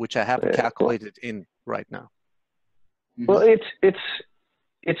future, which I haven't calculated in right now. Well,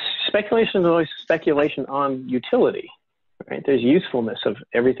 it's speculation is always speculation on utility, right? There's usefulness of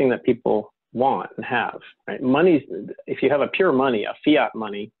everything that people want and have, right? Money, if you have a pure money, a fiat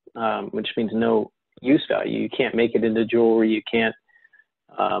money, which means no use value, you can't make it into jewelry, you can't,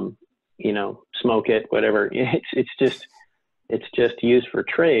 you know, smoke it, whatever. It's just used for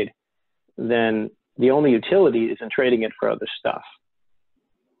trade. Then the only utility is in trading it for other stuff.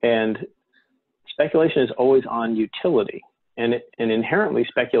 And speculation is always on utility. And inherently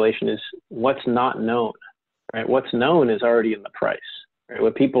speculation is what's not known, right? What's known is already in the price, right?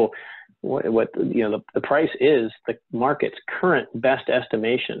 What you know, the price is the market's current best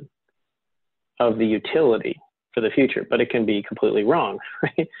estimation of the utility for the future, but it can be completely wrong,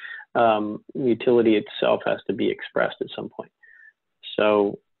 right? Utility itself has to be expressed at some point.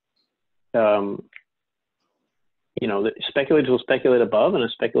 So, you know, the speculators will speculate above and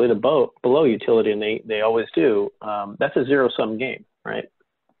speculate below utility, and they always do. That's a zero-sum game, right?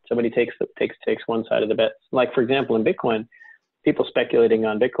 Somebody takes one side of the bet. Like, for example, in Bitcoin, people speculating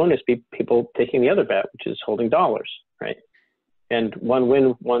on Bitcoin is people taking the other bet, which is holding dollars, right? And one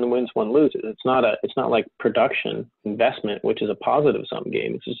wins, one loses. It's not like production investment, which is a positive sum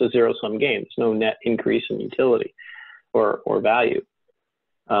game. It's just a zero-sum game. There's no net increase in utility or value.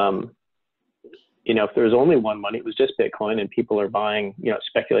 You know, if there's only one money, it was just Bitcoin, and people are buying, you know,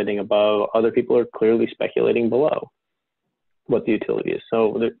 speculating above. Other people are clearly speculating below what the utility is.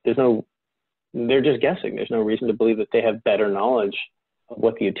 So they're just guessing. There's no reason to believe that they have better knowledge of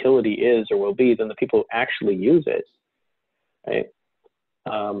what the utility is or will be than the people who actually use it, right?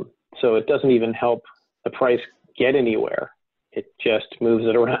 So it doesn't even help the price get anywhere. It just moves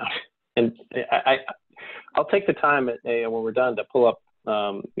it around. And I'll take the time when we're done to pull up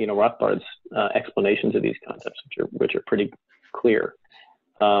you know, Rothbard's explanations of these concepts, which are pretty clear.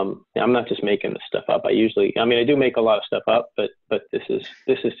 I'm not just making this stuff up. I do make a lot of stuff up, but this is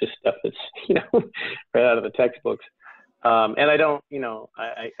just stuff that's, you know, right out of the textbooks. And I don't, you know,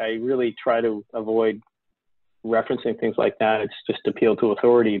 I really try to avoid referencing things like that. It's just appeal to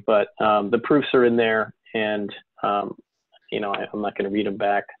authority, but the proofs are in there, and you know, I'm not going to read them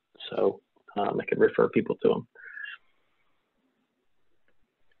back, so I could refer people to them.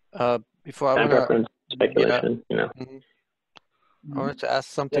 Before I want to speculation, you know. I wanted to ask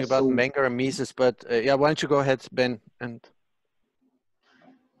something about Menger and Mises, but yeah, why don't you go ahead, Ben?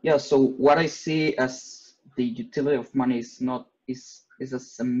 Yeah, so what I see as the utility of money is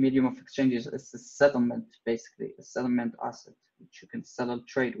as a medium of exchange, it's a settlement, basically, a settlement asset which you can settle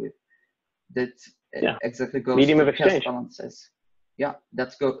trade with. That exactly goes medium to of exchange. Cash balances. Yeah,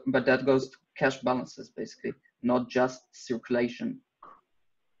 but that goes to cash balances, basically, not just circulation.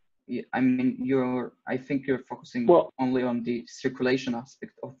 I mean, I think you're focusing only on the circulation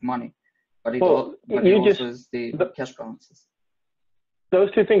aspect of money, but it also is the cash balances.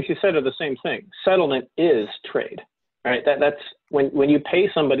 Those two things you said are the same thing. Settlement is trade, right? That's when you pay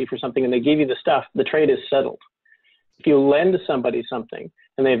somebody for something and they give you the stuff, the trade is settled. If you lend somebody something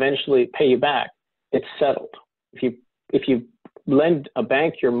and they eventually pay you back, it's settled. If you lend a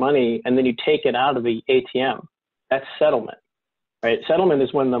bank your money and then you take it out of the ATM, that's settlement. Right, settlement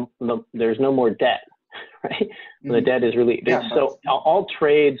is when there's no more debt, right? When the debt is relieved. Yeah, so all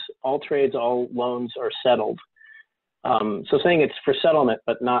trades, all loans are settled. So saying it's for settlement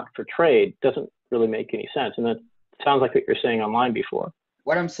but not for trade doesn't really make any sense. And that sounds like what you're saying online before.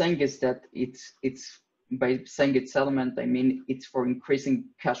 What I'm saying is that it's by saying it's settlement, I mean it's for increasing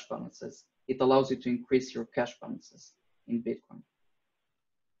cash balances. It allows you to increase your cash balances in Bitcoin.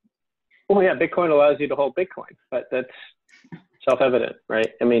 Well, yeah, Bitcoin allows you to hold Bitcoin, but that's self-evident, right?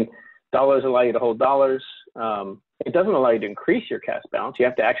 I mean, dollars allow you to hold dollars. It doesn't allow you to increase your cash balance. You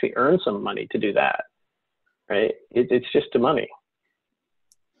have to actually earn some money to do that, right? It's just the money.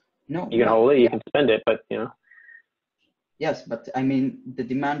 No, you can hold it, you can spend it, but you know. Yes, but I mean, the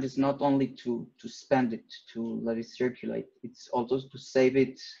demand is not only to spend it, to let it circulate. It's also to save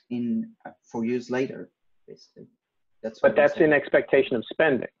it for use later, basically. But that's in expectation of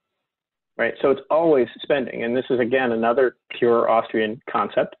spending. Right, so it's always spending, and this is again another pure Austrian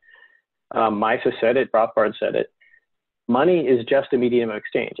concept. Mises said it, Rothbard said it. Money is just a medium of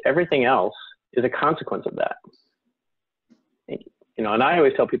exchange. Everything else is a consequence of that. You know, and I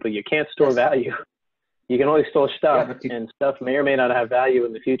always tell people you can't store value. You can only store stuff, and stuff may or may not have value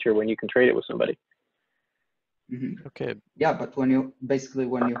in the future when you can trade it with somebody. Mm-hmm. Okay. Yeah, but when you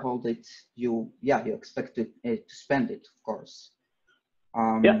hold it, you expect to spend it, of course.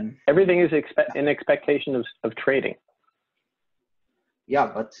 Yeah, everything is an expectation of trading. Yeah,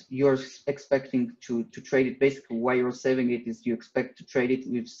 but you're expecting to trade it. Basically, why you're saving it is you expect to trade it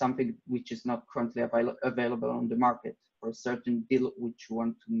with something which is not currently available on the market for a certain deal which you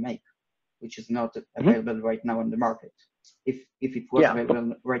want to make, which is not available right now on the market. If it was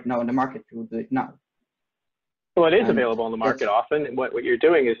available right now on the market, you would do it now. Well, it is available on the market often. And what you're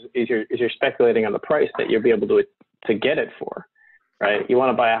doing is you're speculating on the price that you'll be able to get it for. Right? You want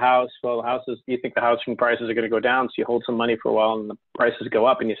to buy a house. Well, you think the housing prices are going to go down, so you hold some money for a while, and the prices go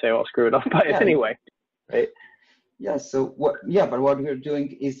up, and you say, "Oh, screw it, I'll buy it anyway." Right? Yeah. So but what we're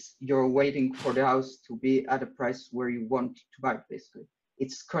doing is you're waiting for the house to be at a price where you want to buy it. Basically,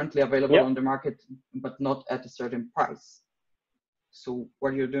 it's currently available on the market, but not at a certain price. So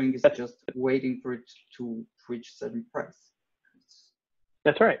what you're doing is just waiting for it to reach a certain price.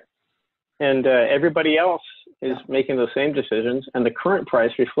 That's right. And everybody else is making those same decisions, and the current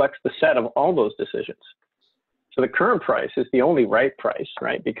price reflects the set of all those decisions. So the current price is the only right price,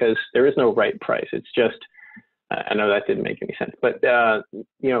 right? Because there is no right price. It's just, I know that didn't make any sense, but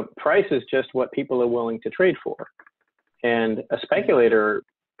price is just what people are willing to trade for. And a speculator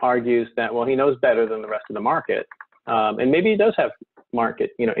argues that, well, he knows better than the rest of the market, and maybe he does have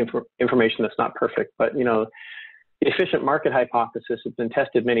market, information that's not perfect, but the efficient market hypothesis has been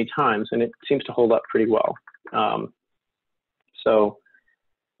tested many times, and it seems to hold up pretty well. So,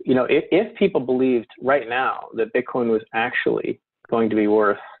 if people believed right now that Bitcoin was actually going to be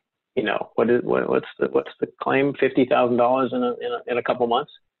worth, what's the claim, $50,000 in a couple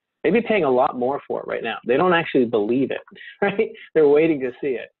months? They'd be paying a lot more for it right now. They don't actually believe it, right? They're waiting to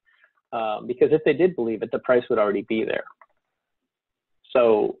see it, because if they did believe it, the price would already be there.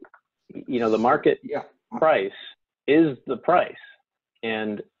 So, the market price is the price,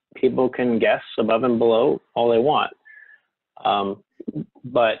 and people can guess above and below all they want.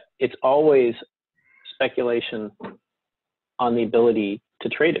 But it's always speculation on the ability to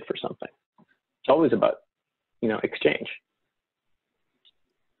trade it for something. It's always about, exchange.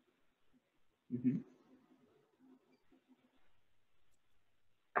 Mm-hmm.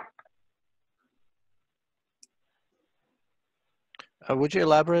 Would you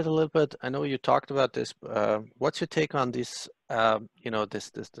elaborate a little bit? I know you talked about this. What's your take on this? The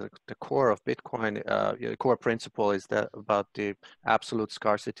core of Bitcoin, the core principle is that about the absolute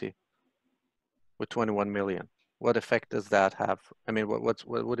scarcity with 21 million. What effect does that have? I mean,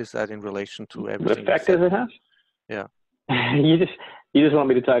 what is that in relation to everything? What effect does it have? Yeah. You just want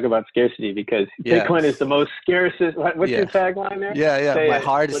me to talk about scarcity because Bitcoin is the most scarcest. What's your tagline there? Yeah. Say my it.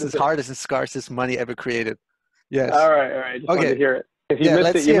 hardest and scarcest money ever created. Yes. All right. Just wanted to hear it. If you missed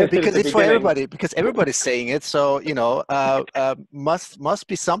let's it, hear it because it's for everybody. Because everybody's saying it, so must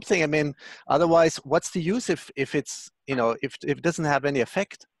be something. I mean, otherwise, what's the use if it's if it doesn't have any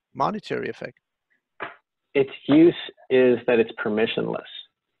effect, monetary effect? Its use is that it's permissionless,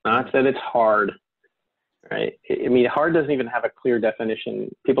 not that it's hard. Right? I mean, hard doesn't even have a clear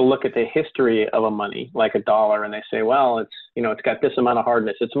definition. People look at the history of a money, like a dollar, and they say, well, it's it's got this amount of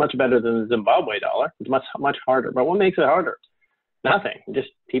hardness. It's much better than the Zimbabwe dollar. It's much harder. But what makes it harder? Nothing, just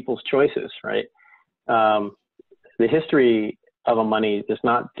people's choices, right? The history of a money does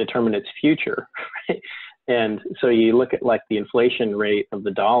not determine its future, right? And so you look at like the inflation rate of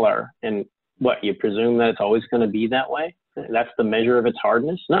the dollar and what, you presume that it's always going to be that way? That's the measure of its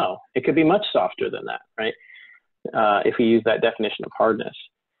hardness? No, it could be much softer than that, right? If we use that definition of hardness.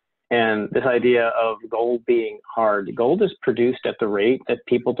 And this idea of gold being hard, gold is produced at the rate that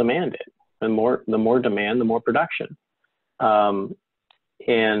people demand it. The more demand, the more production.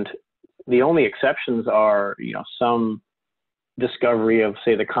 And the only exceptions are, some discovery of,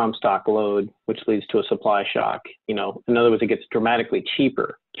 say, the Comstock lode, which leads to a supply shock. In other words, it gets dramatically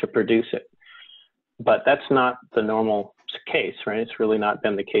cheaper to produce it. But that's not the normal case, right? It's really not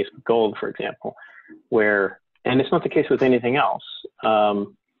been the case with gold, for example, and it's not the case with anything else.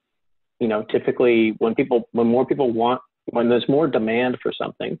 Typically when there's more demand for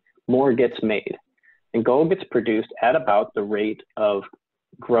something, more gets made. And gold gets produced at about the rate of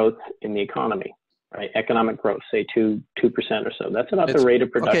growth in the economy, right? Economic growth, say 2% or so. That's about the rate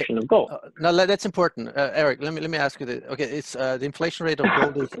of production of gold. No, that's important, Eric. Let me ask you this. Okay, it's the inflation rate of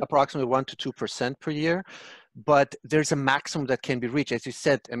gold is approximately 1 to 2% per year, but there's a maximum that can be reached. As you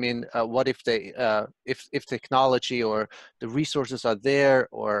said, I mean, what if if technology or the resources are there,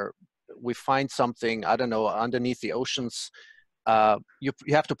 or we find something, I don't know, underneath the oceans? You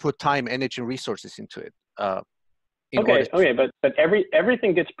have to put time, energy, and resources into it. But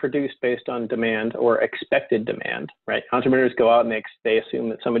everything gets produced based on demand or expected demand, right? Entrepreneurs go out and they assume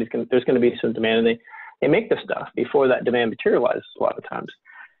that there's going to be some demand, and they make the stuff before that demand materializes a lot of times.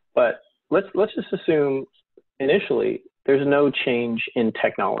 But let's just assume initially there's no change in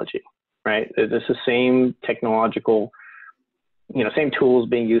technology, right? It's the same technological, same tools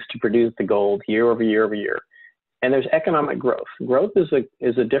being used to produce the gold year over year over year. And there's economic growth. Growth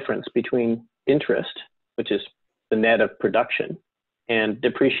is a difference between interest, which is the net of production, and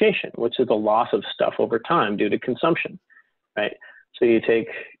depreciation, which is the loss of stuff over time due to consumption, right? So you take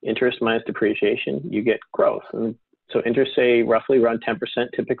interest minus depreciation, you get growth. And so interest, say, roughly around 10%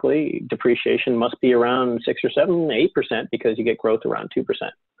 typically. Depreciation must be around 6 or 7, 8% because you get growth around 2%,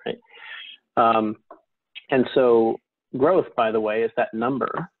 right? And so growth, by the way, is that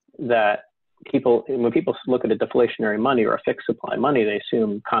number that when people look at a deflationary money or a fixed supply money, they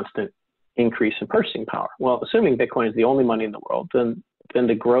assume constant increase in purchasing power. Well, assuming Bitcoin is the only money in the world, then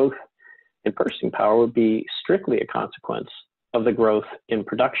the growth in purchasing power would be strictly a consequence of the growth in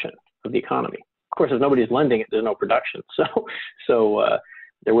production of the economy. Of course, if nobody's lending it, there's no production. So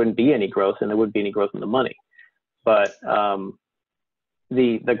there wouldn't be any growth, and there wouldn't be any growth in the money. But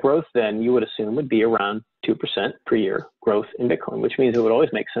the growth then you would assume would be around 2% per year growth in Bitcoin, which means it would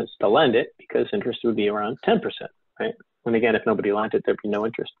always make sense to lend it because interest would be around 10%, right? And again, if nobody lent it, there'd be no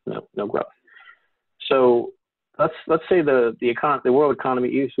interest, no growth. So let's say the world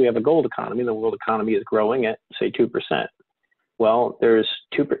economy, we have a gold economy, the world economy is growing at, say, 2%. Well, there's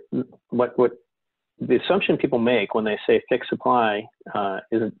what the assumption people make when they say fixed supply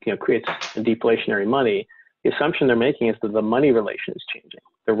creates a deflationary money. The assumption they're making is that the money relation is changing.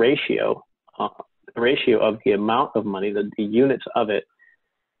 The ratio of the amount of money, the units of it,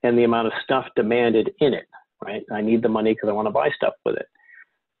 and the amount of stuff demanded in it, right? I need the money because I want to buy stuff with it.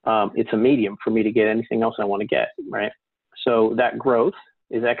 It's a medium for me to get anything else I want to get, right? So that growth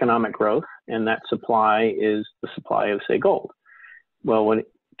is economic growth, and that supply is the supply of, say, gold. Well,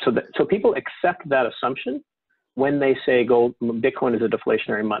 so people accept that assumption when they say Bitcoin is a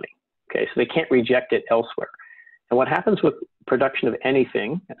deflationary money. Okay, so they can't reject it elsewhere. And what happens with production of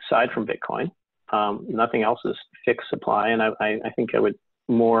anything aside from Bitcoin, nothing else is fixed supply. And I think I would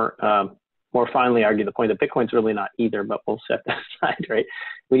more finely argue the point that Bitcoin's really not either, but we'll set that aside, right?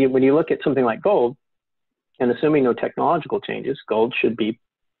 When you look at something like gold, and assuming no technological changes, gold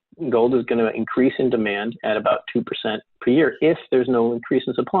is going to increase in demand at about 2% per year if there's no increase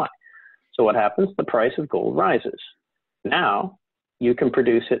in supply. So what happens? The price of gold rises. Now you can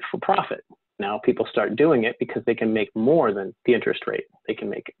produce it for profit. Now people start doing it because they can make more than the interest rate. They can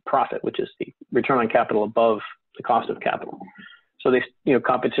make profit, which is the return on capital above the cost of capital. So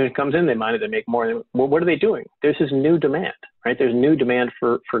competition comes in, they mine it, they make more. Well, what are they doing? There's this new demand, right? There's new demand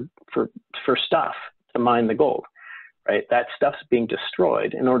for stuff to mine the gold, right? That stuff's being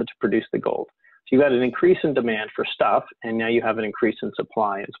destroyed in order to produce the gold. So you've got an increase in demand for stuff, and now you have an increase in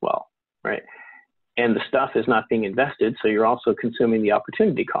supply as well, right? And the stuff is not being invested, so you're also consuming the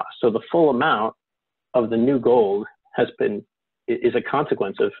opportunity cost. So the full amount of the new gold is a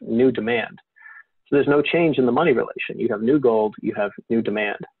consequence of new demand. So there's no change in the money relation. You have new gold, you have new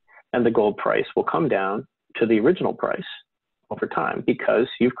demand, and the gold price will come down to the original price over time because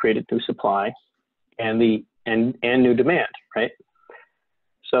you've created new supply and new demand, right?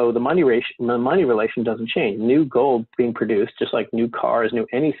 So the money relation doesn't change. New gold being produced, just like new cars, new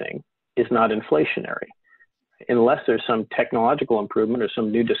anything, is not inflationary unless there's some technological improvement or some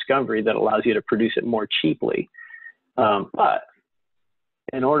new discovery that allows you to produce it more cheaply. But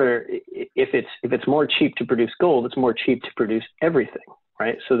in order, if it's more cheap to produce gold, it's more cheap to produce everything,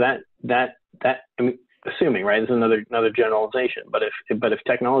 right? So that I mean, assuming, right, is another generalization. But if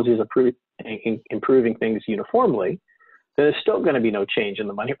technology is improving things uniformly, then there's still going to be no change in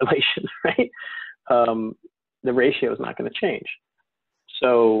the money relation, right? The ratio is not going to change.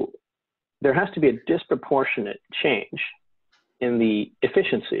 So there has to be a disproportionate change in the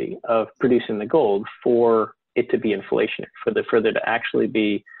efficiency of producing the gold for it to be inflationary, for there to actually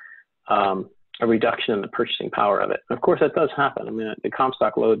be a reduction in the purchasing power of it. And of course, that does happen. I mean, the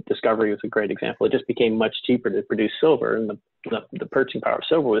Comstock lode discovery was a great example. It just became much cheaper to produce silver, and the purchasing power of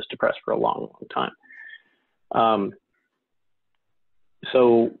silver was depressed for a long, long time.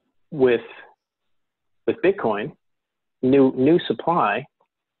 So with Bitcoin, new supply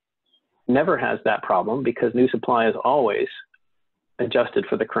never has that problem because new supply is always adjusted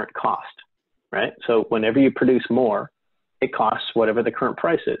for the current cost, right? So whenever you produce more, it costs whatever the current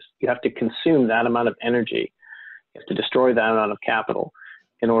price is. You have to consume that amount of energy. You have to destroy that amount of capital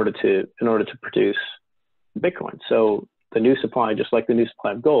in order to produce Bitcoin. So the new supply, just like the new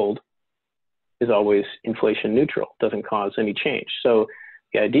supply of gold, is always inflation neutral, doesn't cause any change. So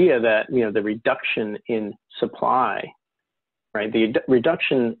the idea that, the reduction in supply, right, the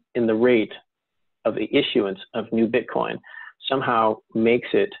reduction in the rate of the issuance of new Bitcoin somehow makes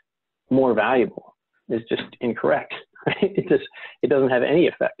it more valuable is just incorrect. right? It doesn't have any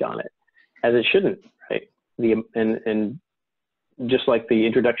effect on it, as it shouldn't, right? And just like the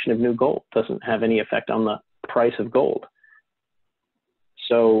introduction of new gold doesn't have any effect on the price of gold.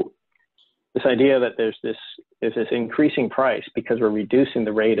 So this idea that there's this increasing price because we're reducing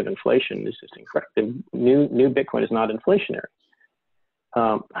the rate of inflation is just incorrect. New Bitcoin is not inflationary.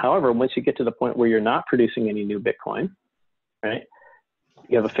 However, once you get to the point where you're not producing any new Bitcoin, right?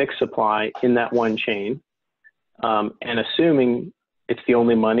 You have a fixed supply in that one chain, and assuming it's the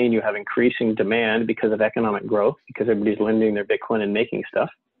only money and you have increasing demand because of economic growth, because everybody's lending their Bitcoin and making stuff,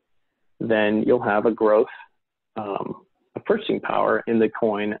 then you'll have a growth of purchasing power in the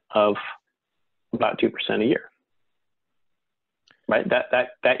coin of about 2% a year, right?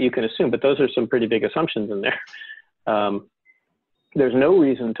 That you can assume, but those are some pretty big assumptions in there. There's no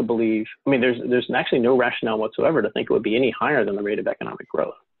reason to believe, I mean, there's actually no rationale whatsoever to think it would be any higher than the rate of economic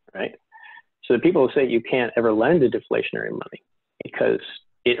growth, right? So the people who say you can't ever lend a deflationary money because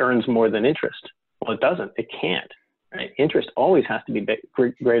it earns more than interest. Well, it doesn't, it can't, right? Interest always has to be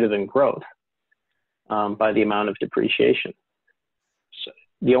greater than growth by the amount of depreciation. So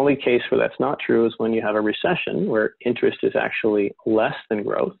the only case where that's not true is when you have a recession where interest is actually less than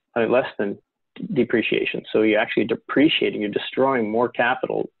growth, less than depreciation. So you're actually depreciating, you're destroying more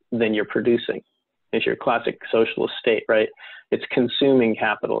capital than you're producing. It's your classic socialist state, right? It's consuming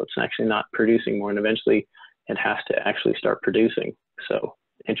capital. It's actually not producing more, and eventually it has to actually start producing. So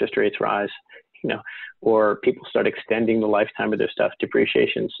interest rates rise, or people start extending the lifetime of their stuff.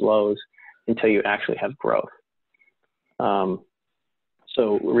 Depreciation slows until you actually have growth.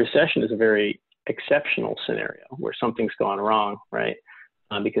 So recession is a very exceptional scenario where something's gone wrong, right?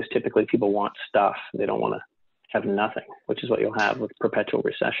 Because typically people want stuff. They don't want to have nothing, which is what you'll have with perpetual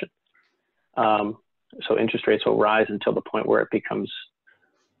recession. So interest rates will rise until the point where it becomes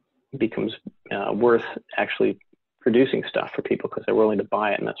worth actually producing stuff for people because they're willing to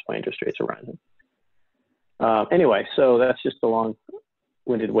buy it, and that's why interest rates are rising. Anyway, so that's just a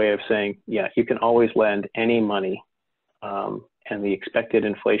long-winded way of saying, yeah, you can always lend any money, and the expected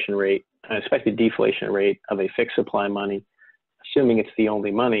deflation rate of a fixed supply money, assuming it's the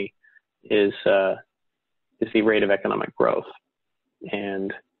only money, is the rate of economic growth.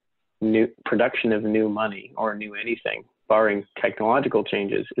 And new production of new money or new anything, barring technological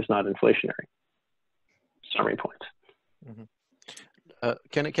changes, is not inflationary. Summary points. Mm-hmm.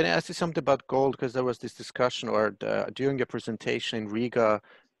 Can I ask you something about gold? Because there was this discussion during your presentation in Riga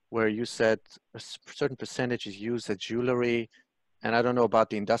where you said a certain percentage is used as jewelry. And I don't know about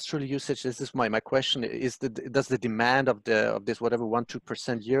the industrial usage. This is my question: does the demand of this whatever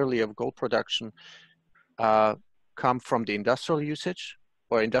 1-2% yearly of gold production come from the industrial usage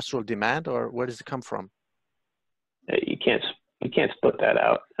or industrial demand, or where does it come from? You can't split that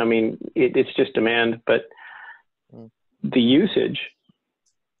out. I mean, it's just demand, but the usage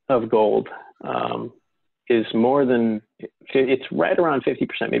of gold is more than, it's right around 50%,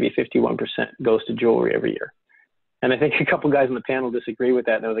 maybe 51% goes to jewelry every year. And I think a couple guys on the panel disagree with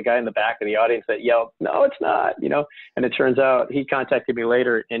that. And there was a guy in the back of the audience that yelled, "No, it's not," and it turns out he contacted me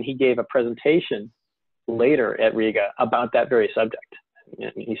later and he gave a presentation later at Riga about that very subject.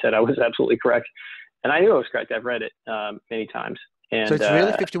 And he said I was absolutely correct. And I knew I was correct. I've read it many times. And, so it's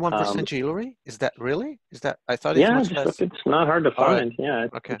really 51% jewelry? Is that really? I thought it's much less. It's not hard to find. Right.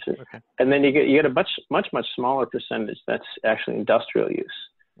 Yeah. Okay. And then you get a much smaller percentage that's actually industrial use.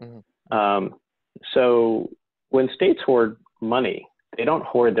 Mm-hmm. So when states hoard money, they don't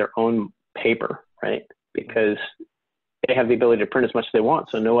hoard their own paper, right? Because they have the ability to print as much as they want.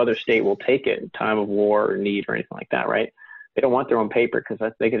 So no other state will take it in time of war or need or anything like that, right? They don't want their own paper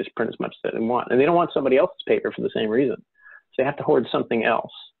because they can just print as much as they want. And they don't want somebody else's paper for the same reason. So they have to hoard something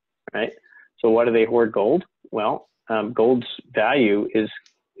else, right? So why do they hoard gold? Well, gold's value is,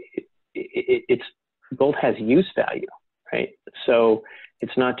 gold has use value, right? So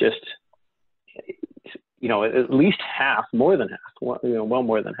it's not just, at least half, more than half, well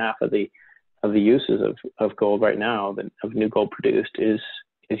more than half of the uses of gold right now, of new gold produced, is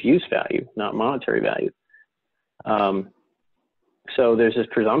use value, not monetary value. So there's this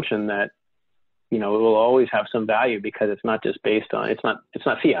presumption that it will always have some value because it's not just based on, it's not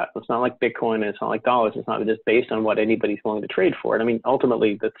fiat. It's not like Bitcoin, and it's not like dollars. It's not just based on what anybody's willing to trade for it. I mean,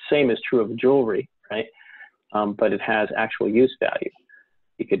 ultimately the same is true of jewelry, right? But it has actual use value.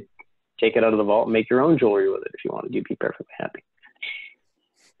 You could take it out of the vault and make your own jewelry with it if you wanted. You'd be perfectly happy.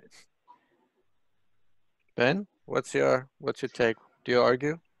 Ben, what's your take? Do you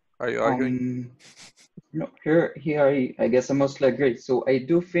argue? Are you arguing? No, here I guess I mostly agree. So I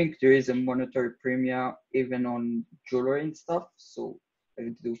do think there is a monetary premium even on jewelry and stuff. So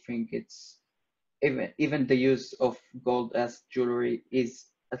I do think it's even the use of gold as jewelry is,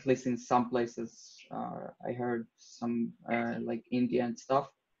 at least in some places, I heard some like India and stuff.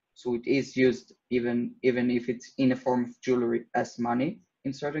 So it is used even if it's in a form of jewelry as money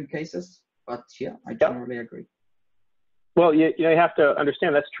in certain cases. But yeah, I generally agree. Well, you have to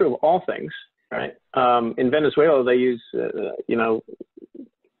understand that's true of all things, right? In Venezuela, they use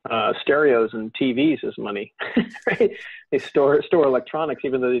stereos and TVs as money. Right? They store electronics,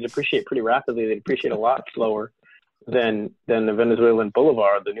 even though they depreciate pretty rapidly. They depreciate a lot slower than the Venezuelan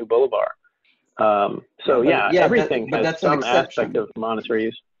bolivar, the new bolivar. Everything has some aspect of monetary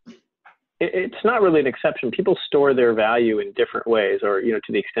use. It's not really an exception. People store their value in different ways, or to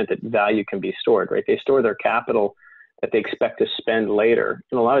the extent that value can be stored. Right? They store their capital that they expect to spend later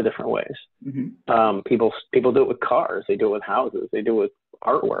in a lot of different ways. Mm-hmm. People do it with cars. They do it with houses. They do it with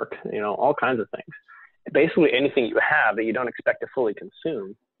artwork. All kinds of things. Basically, anything you have that you don't expect to fully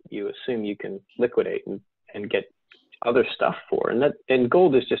consume, you assume you can liquidate and get other stuff for. And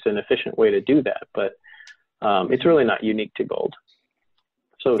gold is just an efficient way to do that. But it's really not unique to gold.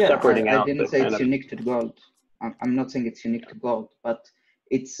 So separating out. I didn't say it's unique to gold. I'm not saying it's unique to gold, but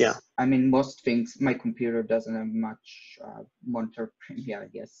it's. I mean, most things. My computer doesn't have much monetary premium, I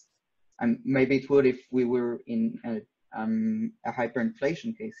guess. Maybe it would if we were in a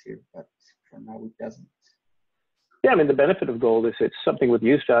hyperinflation case here, but for now it doesn't. Yeah, I mean, the benefit of gold is it's something with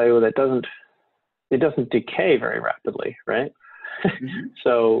use value that doesn't decay very rapidly, right? Mm-hmm.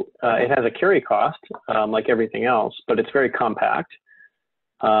 So it has a carry cost, like everything else, but it's very compact.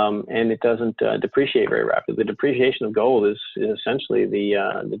 And it doesn't depreciate very rapidly. The depreciation of gold is essentially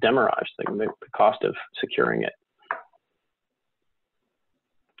the demurrage thing, the cost of securing it,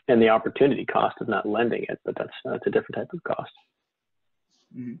 and the opportunity cost of not lending it. But that's a different type of cost.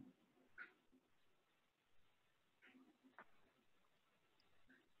 Mm-hmm.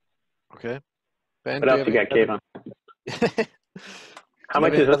 Okay, Ben, what else you got, Keyvan? How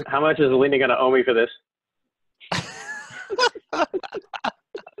much is Alina going to owe me for this?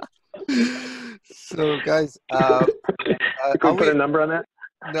 So guys, can we put a number on that?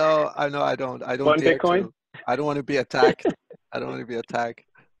 No, I don't. I don't. One Bitcoin? I don't want to be attacked. I don't want to be attacked.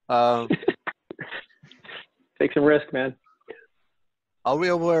 Take some risk, man. Are we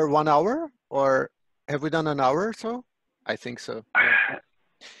over 1 hour, or have we done an hour or so? I think so.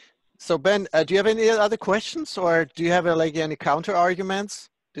 So Ben, do you have any other questions, or do you have any counter arguments,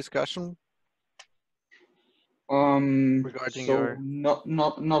 discussion? Regarding so not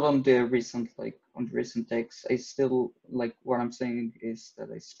on the recent takes. I still what I'm saying is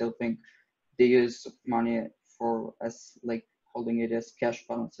that I still think the use of money holding it as cash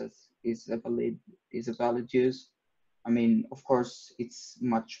balances is a valid use. I mean, of course, it's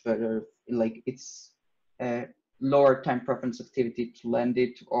much better. It's a lower time preference activity to lend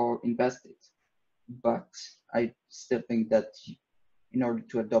it or invest it, but I still think that in order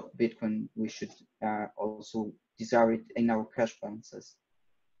to adopt Bitcoin, we should also desire it in our cash balances.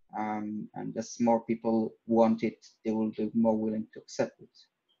 And as more people want it, they will be more willing to accept it.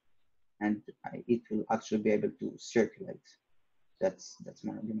 And it will actually be able to circulate. That's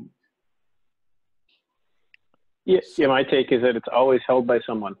my argument. Yeah, my take is that it's always held by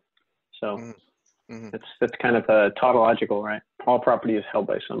someone. So that's kind of tautological, right? All property is held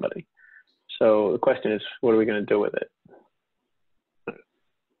by somebody. So the question is, what are we going to do with it?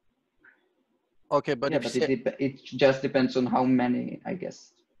 Okay, but it just depends on how many, I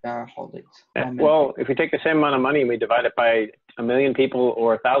guess, hold it. Well, if we take the same amount of money and we divide it by 1 million people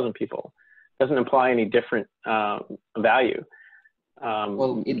or 1,000 people, it doesn't imply any different value.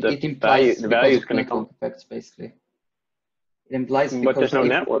 Well, it implies the value is going to come. Effects, basically. It implies because but there's no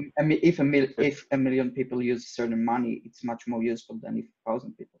network. If a million people use certain money, it's much more useful than if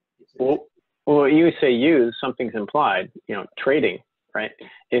 1,000 people use it. Well, you say use, something's implied. Trading. Right?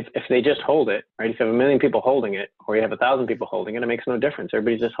 If they just hold it, right? If you have 1 million people holding it, or you have 1,000 people holding it, it makes no difference.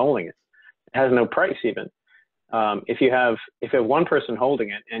 Everybody's just holding it. It has no price even. If you have one person holding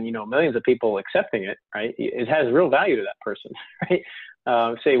it and millions of people accepting it, right? It has real value to that person, right?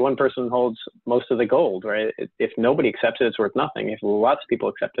 Say one person holds most of the gold, right? If nobody accepts it, it's worth nothing. If lots of people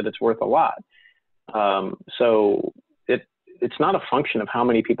accept it, it's worth a lot. So it's not a function of how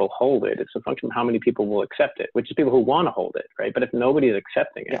many people hold it. It's a function of how many people will accept it, which is people who want to hold it, right? But if nobody is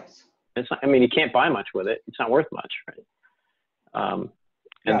accepting it, it's not, I mean, you can't buy much with it. It's not worth much, right?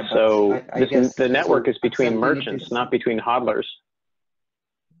 The network is between merchants, not between hodlers.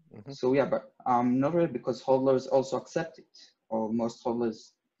 So yeah, but not really, because hodlers also accept it, or most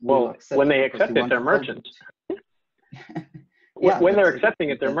hodlers when they accept it, they're merchants. When they're accepting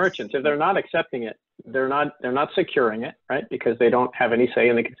it, they're merchants. If they're not accepting it, they're not securing it, right? Because they don't have any say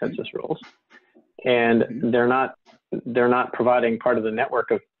in the consensus rules. and they're not providing part of the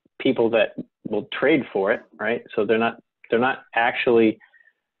network of people that will trade for it, right? So they're not actually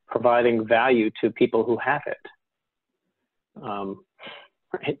providing value to people who have it.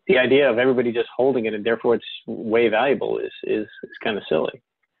 The idea of everybody just holding it and therefore it's way valuable is kind of silly.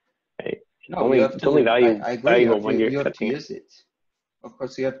 Right? No, It's only valuable I agree. when you're you have to accepting it. use it. Of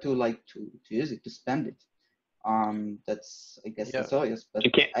course, you have to use it to spend it. That's I guess Yeah. that's obvious. But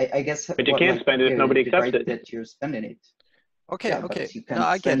You can't, I guess. but you can't spend it if nobody accepts it. That you're spending it. Okay, Yeah, okay. but you can No,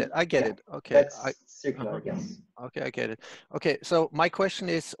 I get spend, it. I get it. Okay. That's circular, I guess. Okay, I get it. Okay, so my question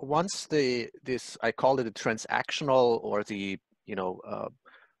is, once this, I call it a transactional, or the,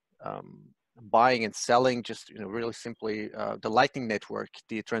 buying and selling, just, really simply, the Lightning Network,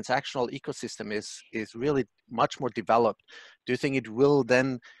 the transactional ecosystem is really much more developed. Do you think it will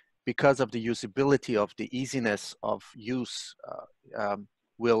then, because of the usability, of the easiness of use,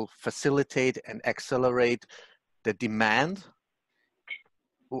 will facilitate and accelerate the demand?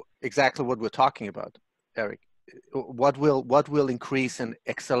 Exactly what we're talking about, Eric. What will increase and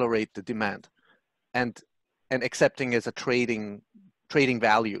accelerate the demand, and accepting as a trading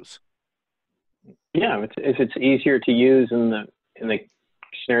values? Yeah, if it's easier to use in the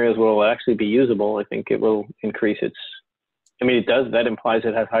scenarios where it will actually be usable, I think it will increase its. I mean, it does. That implies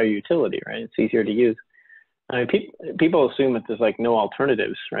it has higher utility, right? It's easier to use. I mean, people assume that there's like no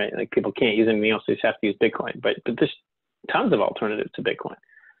alternatives, right? Like people can't use anything else; they just have to use Bitcoin. But there's tons of alternatives to Bitcoin,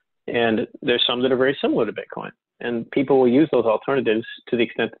 and there's some that are very similar to Bitcoin. And people will use those alternatives to the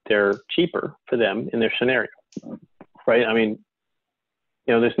extent that they're cheaper for them in their scenario, right? I mean,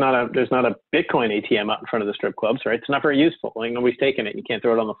 there's not a Bitcoin ATM out in front of the strip clubs, right? It's not very useful. Like nobody's taking it. You can't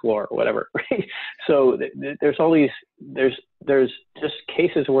throw it on the floor or whatever, right? So there's all these. There's just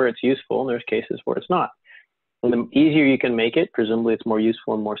cases where it's useful, and there's cases where it's not. And the easier you can make it, presumably it's more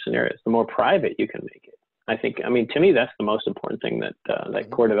useful in more scenarios. The more private you can make it, I think. I mean, to me, that's the most important thing that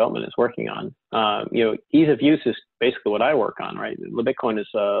core development is working on. Ease of use is basically what I work on, right? Libbitcoin is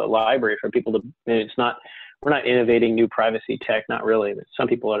a library for people to. It's not. We're not innovating new privacy tech, not really. Some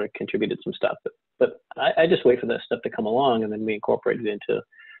people are contributed some stuff, but I just wait for that stuff to come along, and then we incorporate it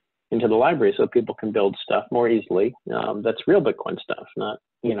into the library so people can build stuff more easily. That's real Bitcoin stuff, not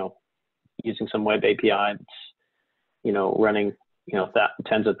using some web API that's running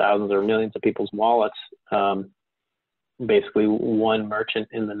tens of thousands or millions of people's wallets. Basically, one merchant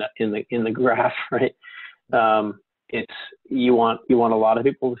in the graph, right? It's you want a lot of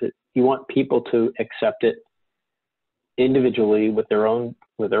people to accept it individually with their own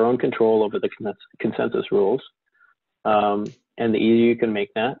control over the consensus rules, and the easier you can make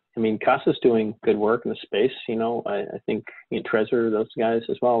that. I mean, Casa's doing good work in the space. I think Trezor, those guys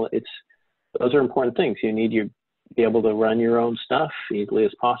as well. Those are important things. You need to be able to run your own stuff easily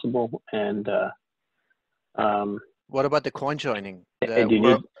as possible, and what about the coin joining?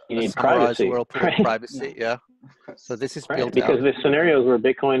 You need privacy, whirlpool right? Privacy, yeah. So this is built because out. there's scenarios where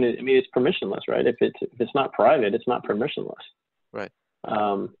Bitcoin is, it's permissionless, right? If it's not private, it's not permissionless. Right.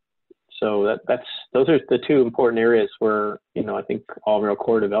 So those are the two important areas where I think all real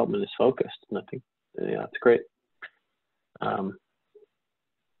core development is focused, and I think it's great.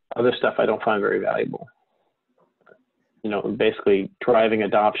 Other stuff I don't find very valuable. Basically driving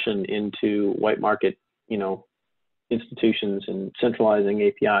adoption into white market, institutions and centralizing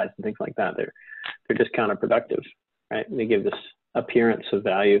APIs and things like that. They're just counterproductive, right? They give this appearance of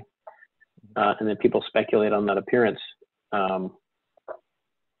value, and then people speculate on that appearance. To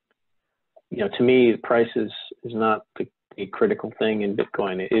me, price is not the critical thing in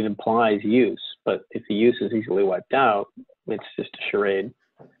Bitcoin. It implies use, but if the use is easily wiped out, it's just a charade.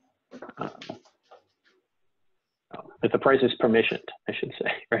 If the price is permissioned, I should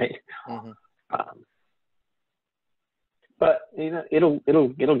say, right? Mm-hmm. But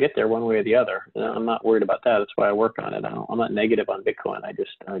it'll get there one way or the other. I'm not worried about that. That's why I work on it. I'm not negative on Bitcoin. I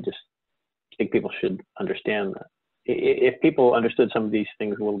just think people should understand that. If people understood some of these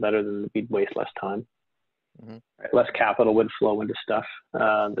things a little better, then we'd waste less time. Mm-hmm. Less capital would flow into stuff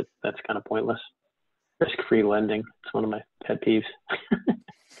that's kind of pointless. Risk-free lending. It's one of my pet peeves.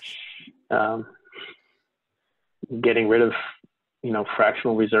 Getting rid of,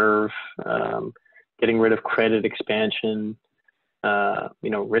 fractional reserve, getting rid of credit expansion,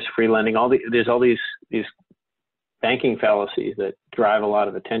 risk-free lending. There's all these banking fallacies that drive a lot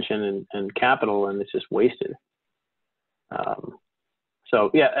of attention and capital, and it's just wasted. So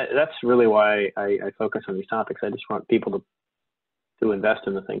yeah, that's really why I focus on these topics. I just want people to invest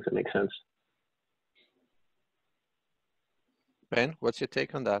in the things that make sense. Ben, what's your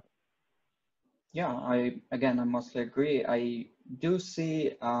take on that? Yeah, I mostly agree. I do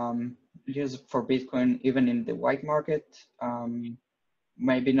see use for Bitcoin even in the white market.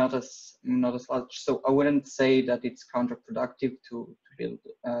 Maybe not as large. So I wouldn't say that it's counterproductive to build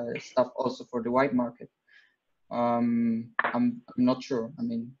stuff also for the white market. I'm not sure. I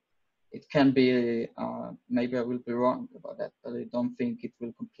mean, it can be. Maybe I will be wrong about that, but I don't think it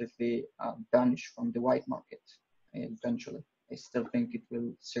will completely vanish from the white market eventually. I still think it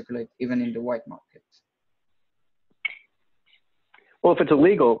will circulate even in the white market. Well, if it's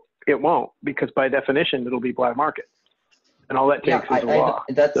illegal, it won't, because by definition, it'll be black market. And all that takes is a law.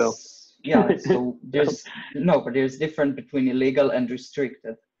 Yeah, so there's but there's difference between illegal and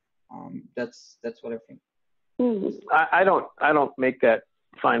restricted. That's what I think. I don't make that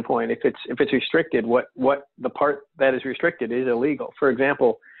fine point. If it's restricted, what the part that is restricted is illegal. For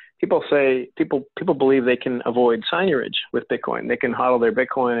example, people believe they can avoid Seignorage with Bitcoin. They can hodl their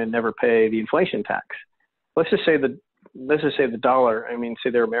Bitcoin and never pay the inflation tax. Let's just say the dollar. I mean,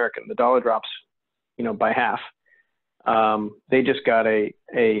 say they're American. The dollar drops, by half. They just got a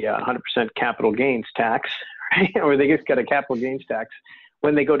 100% capital gains tax, right? Or they just got a capital gains tax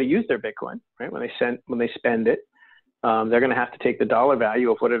when they go to use their Bitcoin, right? When they spend it, they're going to have to take the dollar value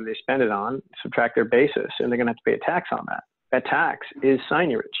of whatever they spend it on, subtract their basis, and they're going to have to pay a tax on that. That tax is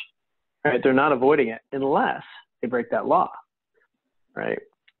Seignorage, right? They're not avoiding it unless they break that law, right?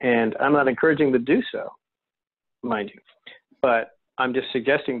 And I'm not encouraging them to do so, mind you, but I'm just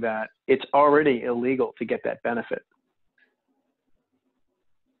suggesting that it's already illegal to get that benefit.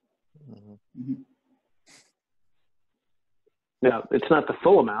 Mm-hmm. Now, it's not the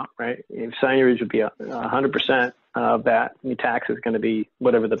full amount, right? If Seignorage would be 100% of that, the tax is going to be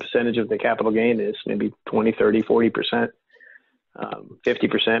whatever the percentage of the capital gain is, maybe 20, 30, 40%,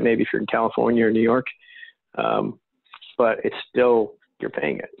 50% maybe if you're in California or New York. But it's still, you're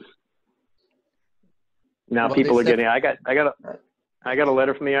paying it. Now people are getting, I got a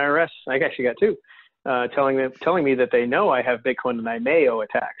letter from the IRS. I actually got two, telling me that they know I have Bitcoin and I may owe a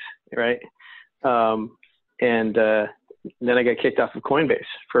tax, right? Then I got kicked off of Coinbase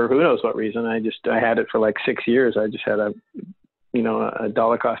for who knows what reason. I had it for like 6 years. I just had a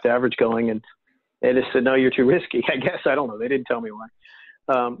dollar cost average going, and they just said, no, you're too risky. I guess, I don't know. They didn't tell me why.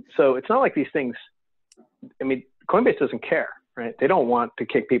 So it's not like these things, I mean, Coinbase doesn't care, right? They don't want to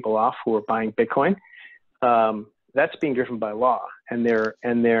kick people off who are buying Bitcoin. That's being driven by law, and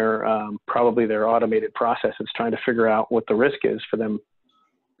probably their automated process is trying to figure out what the risk is for them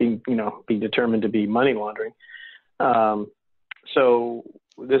being determined to be money laundering. So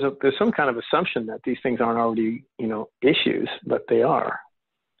there's some kind of assumption that these things aren't already, issues, but they are.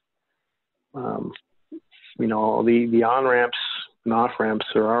 The on-ramps and off-ramps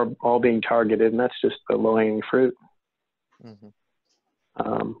are all being targeted, and that's just the low-hanging fruit.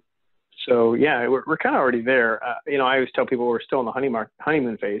 Mm-hmm. So yeah, we're kind of already there. I always tell people we're still in the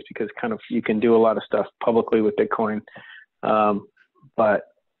honeymoon phase, because kind of you can do a lot of stuff publicly with Bitcoin, but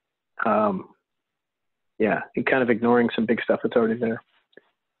yeah, you're kind of ignoring some big stuff that's already there.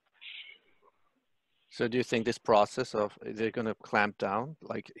 So do you think this process of, they're going to clamp down,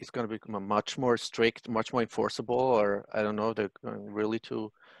 like it's going to become much more strict, much more enforceable, or I don't know, they're going really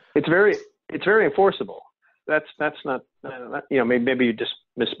to? It's very enforceable. That's not, maybe you just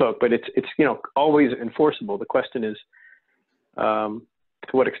misspoke, but it's always enforceable. The question is, to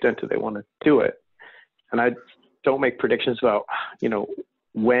what extent do they want to do it? And I don't make predictions about,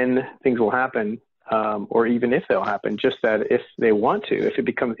 when things will happen, or even if they'll happen. Just that if they want to, if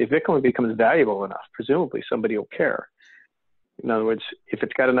Bitcoin becomes valuable enough, presumably somebody will care. In other words, if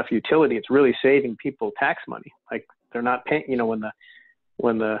it's got enough utility, it's really saving people tax money. Like they're not paying.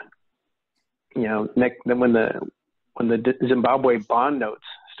 When the Zimbabwe bond notes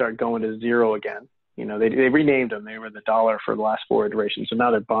start going to zero again, they renamed them. They were the dollar for the last 4 iterations, so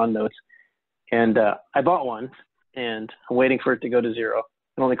now they're bond notes. And I bought one, and I'm waiting for it to go to zero.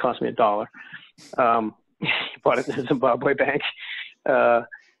 It only cost me $1. Bought it in the Zimbabwe bank,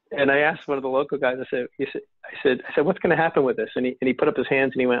 and I asked one of the local guys. I said, what's going to happen with this? And he put up his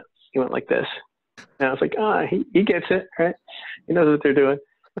hands and he went like this. And I was like, he gets it, right? He knows what they're doing.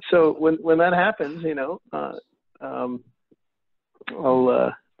 So when that happens,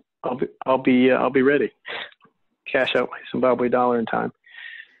 I'll be ready. Cash out my Zimbabwe dollar in time.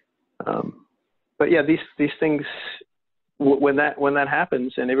 But yeah, these things. When that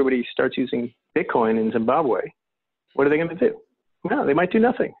happens and everybody starts using Bitcoin in Zimbabwe, what are they going to do? No, they might do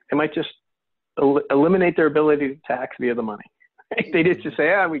nothing. They might just eliminate their ability to tax via the money. They just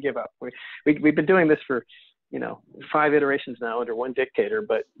say, we give up. We've been doing this for 5 iterations now under one dictator,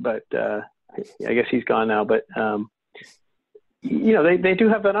 but I guess he's gone now. But they do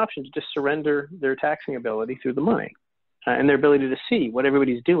have that option to just surrender their taxing ability through the money. and their ability to see what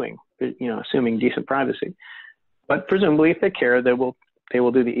everybody's doing, assuming decent privacy. But presumably, if they care, they will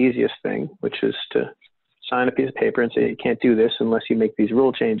do the easiest thing, which is to sign a piece of paper and say, you can't do this unless you make these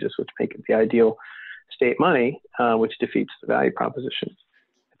rule changes, which make it the ideal state money, which defeats the value proposition.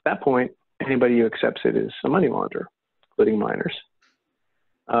 At that point, anybody who accepts it is a money launderer, including minors.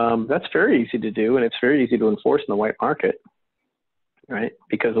 That's very easy to do, and it's very easy to enforce in the white market, right?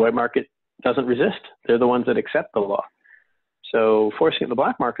 Because the white market doesn't resist. They're the ones that accept the law. So forcing it in the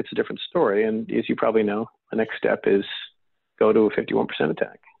black market's a different story. And as you probably know, the next step is go to a 51%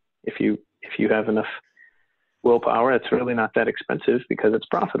 attack. If you have enough willpower, it's really not that expensive because it's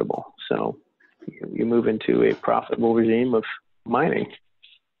profitable. So you move into a profitable regime of mining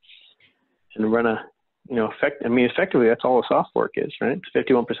and run effectively that's all a soft fork is, right? It's a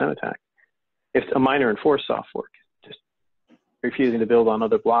 51% attack. It's a miner enforced soft fork, just refusing to build on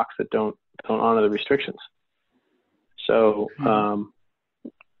other blocks that don't honor the restrictions. So, and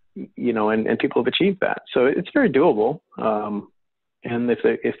people have achieved that. So it's very doable. And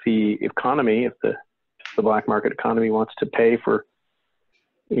if the economy, if the black market economy wants to pay for,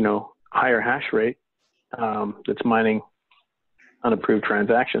 higher hash rate, that's mining unapproved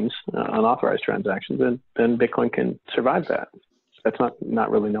transactions, unauthorized transactions, then Bitcoin can survive that. That's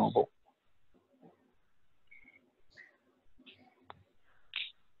not really knowable.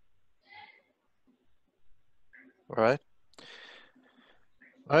 All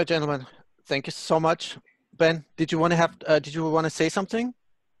right, gentlemen. Thank you so much. Ben, did you want to say something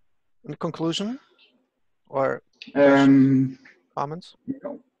in conclusion, or comments?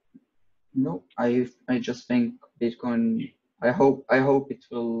 No. I just think Bitcoin. I hope it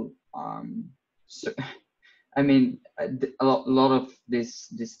will. I mean, a lot of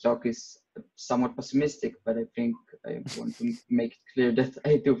this talk is somewhat pessimistic, but I think I want to make it clear that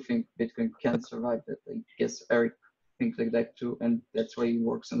I do think Bitcoin can survive that. I guess Eric thinks like that too, and that's why he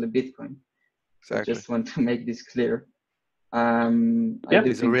works on the Bitcoin. Exactly. I just want to make this clear.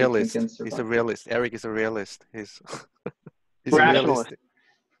 He's a realist. He's a realist. Eric is a realist. He's rationalist.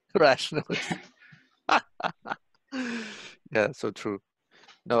 Rationalist. Yeah, so true.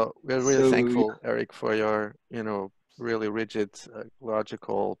 No, we're really thankful, Eric, for your, really rigid,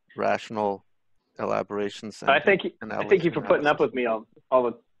 logical, rational elaborations. And I thank you for putting up with me all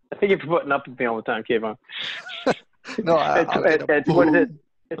the. I think you're putting up with me all the time, Keyvan. No, what is it?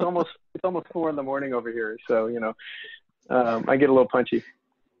 It's almost 4 in the morning over here, so I get a little punchy.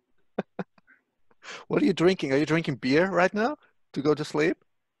 What are you drinking? Are you drinking beer right now to go to sleep,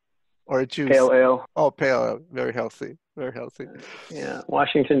 or a juice? Pale ale. Oh, pale ale. Very healthy. Very healthy. Yeah,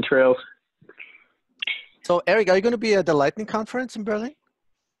 Washington Trails. So, Eric, are you going to be at the Lightning Conference in Berlin?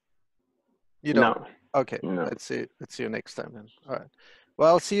 You don't? No. Okay. No. Let's see you next time then. All right. Well,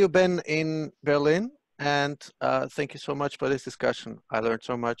 I'll see you, Ben, in Berlin. And thank you so much for this discussion. I learned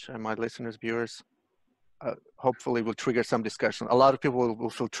so much, and my listeners, viewers, hopefully will trigger some discussion. A lot of people will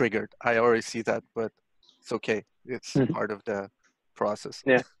feel triggered. I already see that, but it's okay. It's part of the process.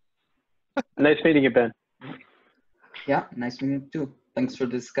 Yeah. Nice meeting you, Ben. Yeah, nice meeting you too. Thanks for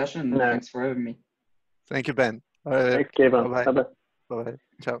the discussion. Thanks for having me. Thank you, Ben. All right. Thanks, Keyvan. Bye-bye. Bye-bye. Bye-bye.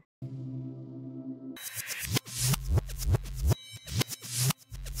 Ciao.